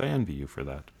some ways, I envy you for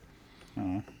that.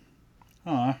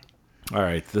 All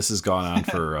right, this has gone on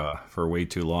for way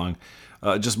too long.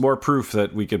 Just more proof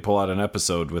that we could pull out an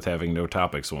episode with having no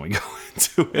topics when we go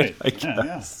into it, I guess.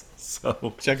 Yeah.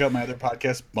 So check out my other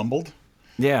podcast, Bumbled.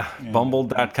 Yeah,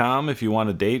 Bumbled.com if you want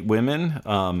to date women.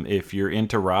 If you're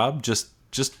into Rob, just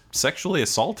sexually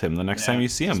assault him the next time you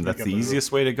see him. That's the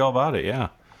easiest way to go about it, yeah.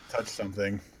 Touch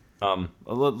something.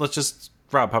 Let's just,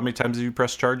 Rob, how many times have you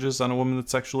pressed charges on a woman that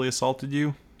sexually assaulted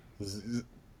you?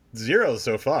 0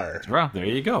 so far. Well, there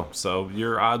you go. So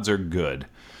your odds are good.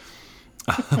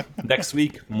 Next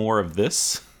week, more of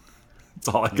this. That's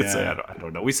all I can say. I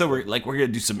don't know. We said we're going to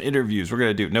do some interviews.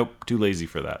 Nope, too lazy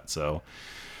for that. So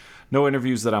no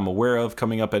interviews that I'm aware of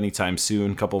coming up anytime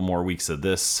soon. Couple more weeks of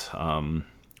this.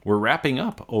 We're wrapping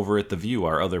up over at The View,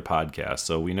 our other podcast.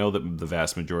 So we know that the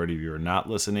vast majority of you are not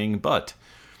listening, but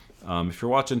if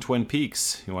you're watching Twin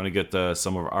Peaks, you want to get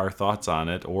some of our thoughts on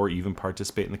it or even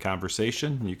participate in the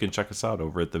conversation, you can check us out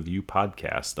over at The View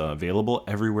Podcast, available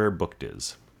everywhere booked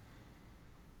is.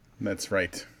 That's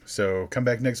right. So come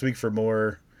back next week for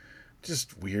more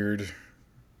just weird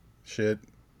shit.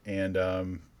 And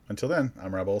until then,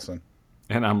 I'm Rob Olson.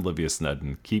 And I'm Livia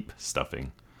Snedden. Keep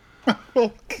stuffing.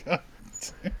 Oh, God.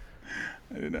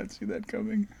 I did not see that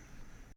coming.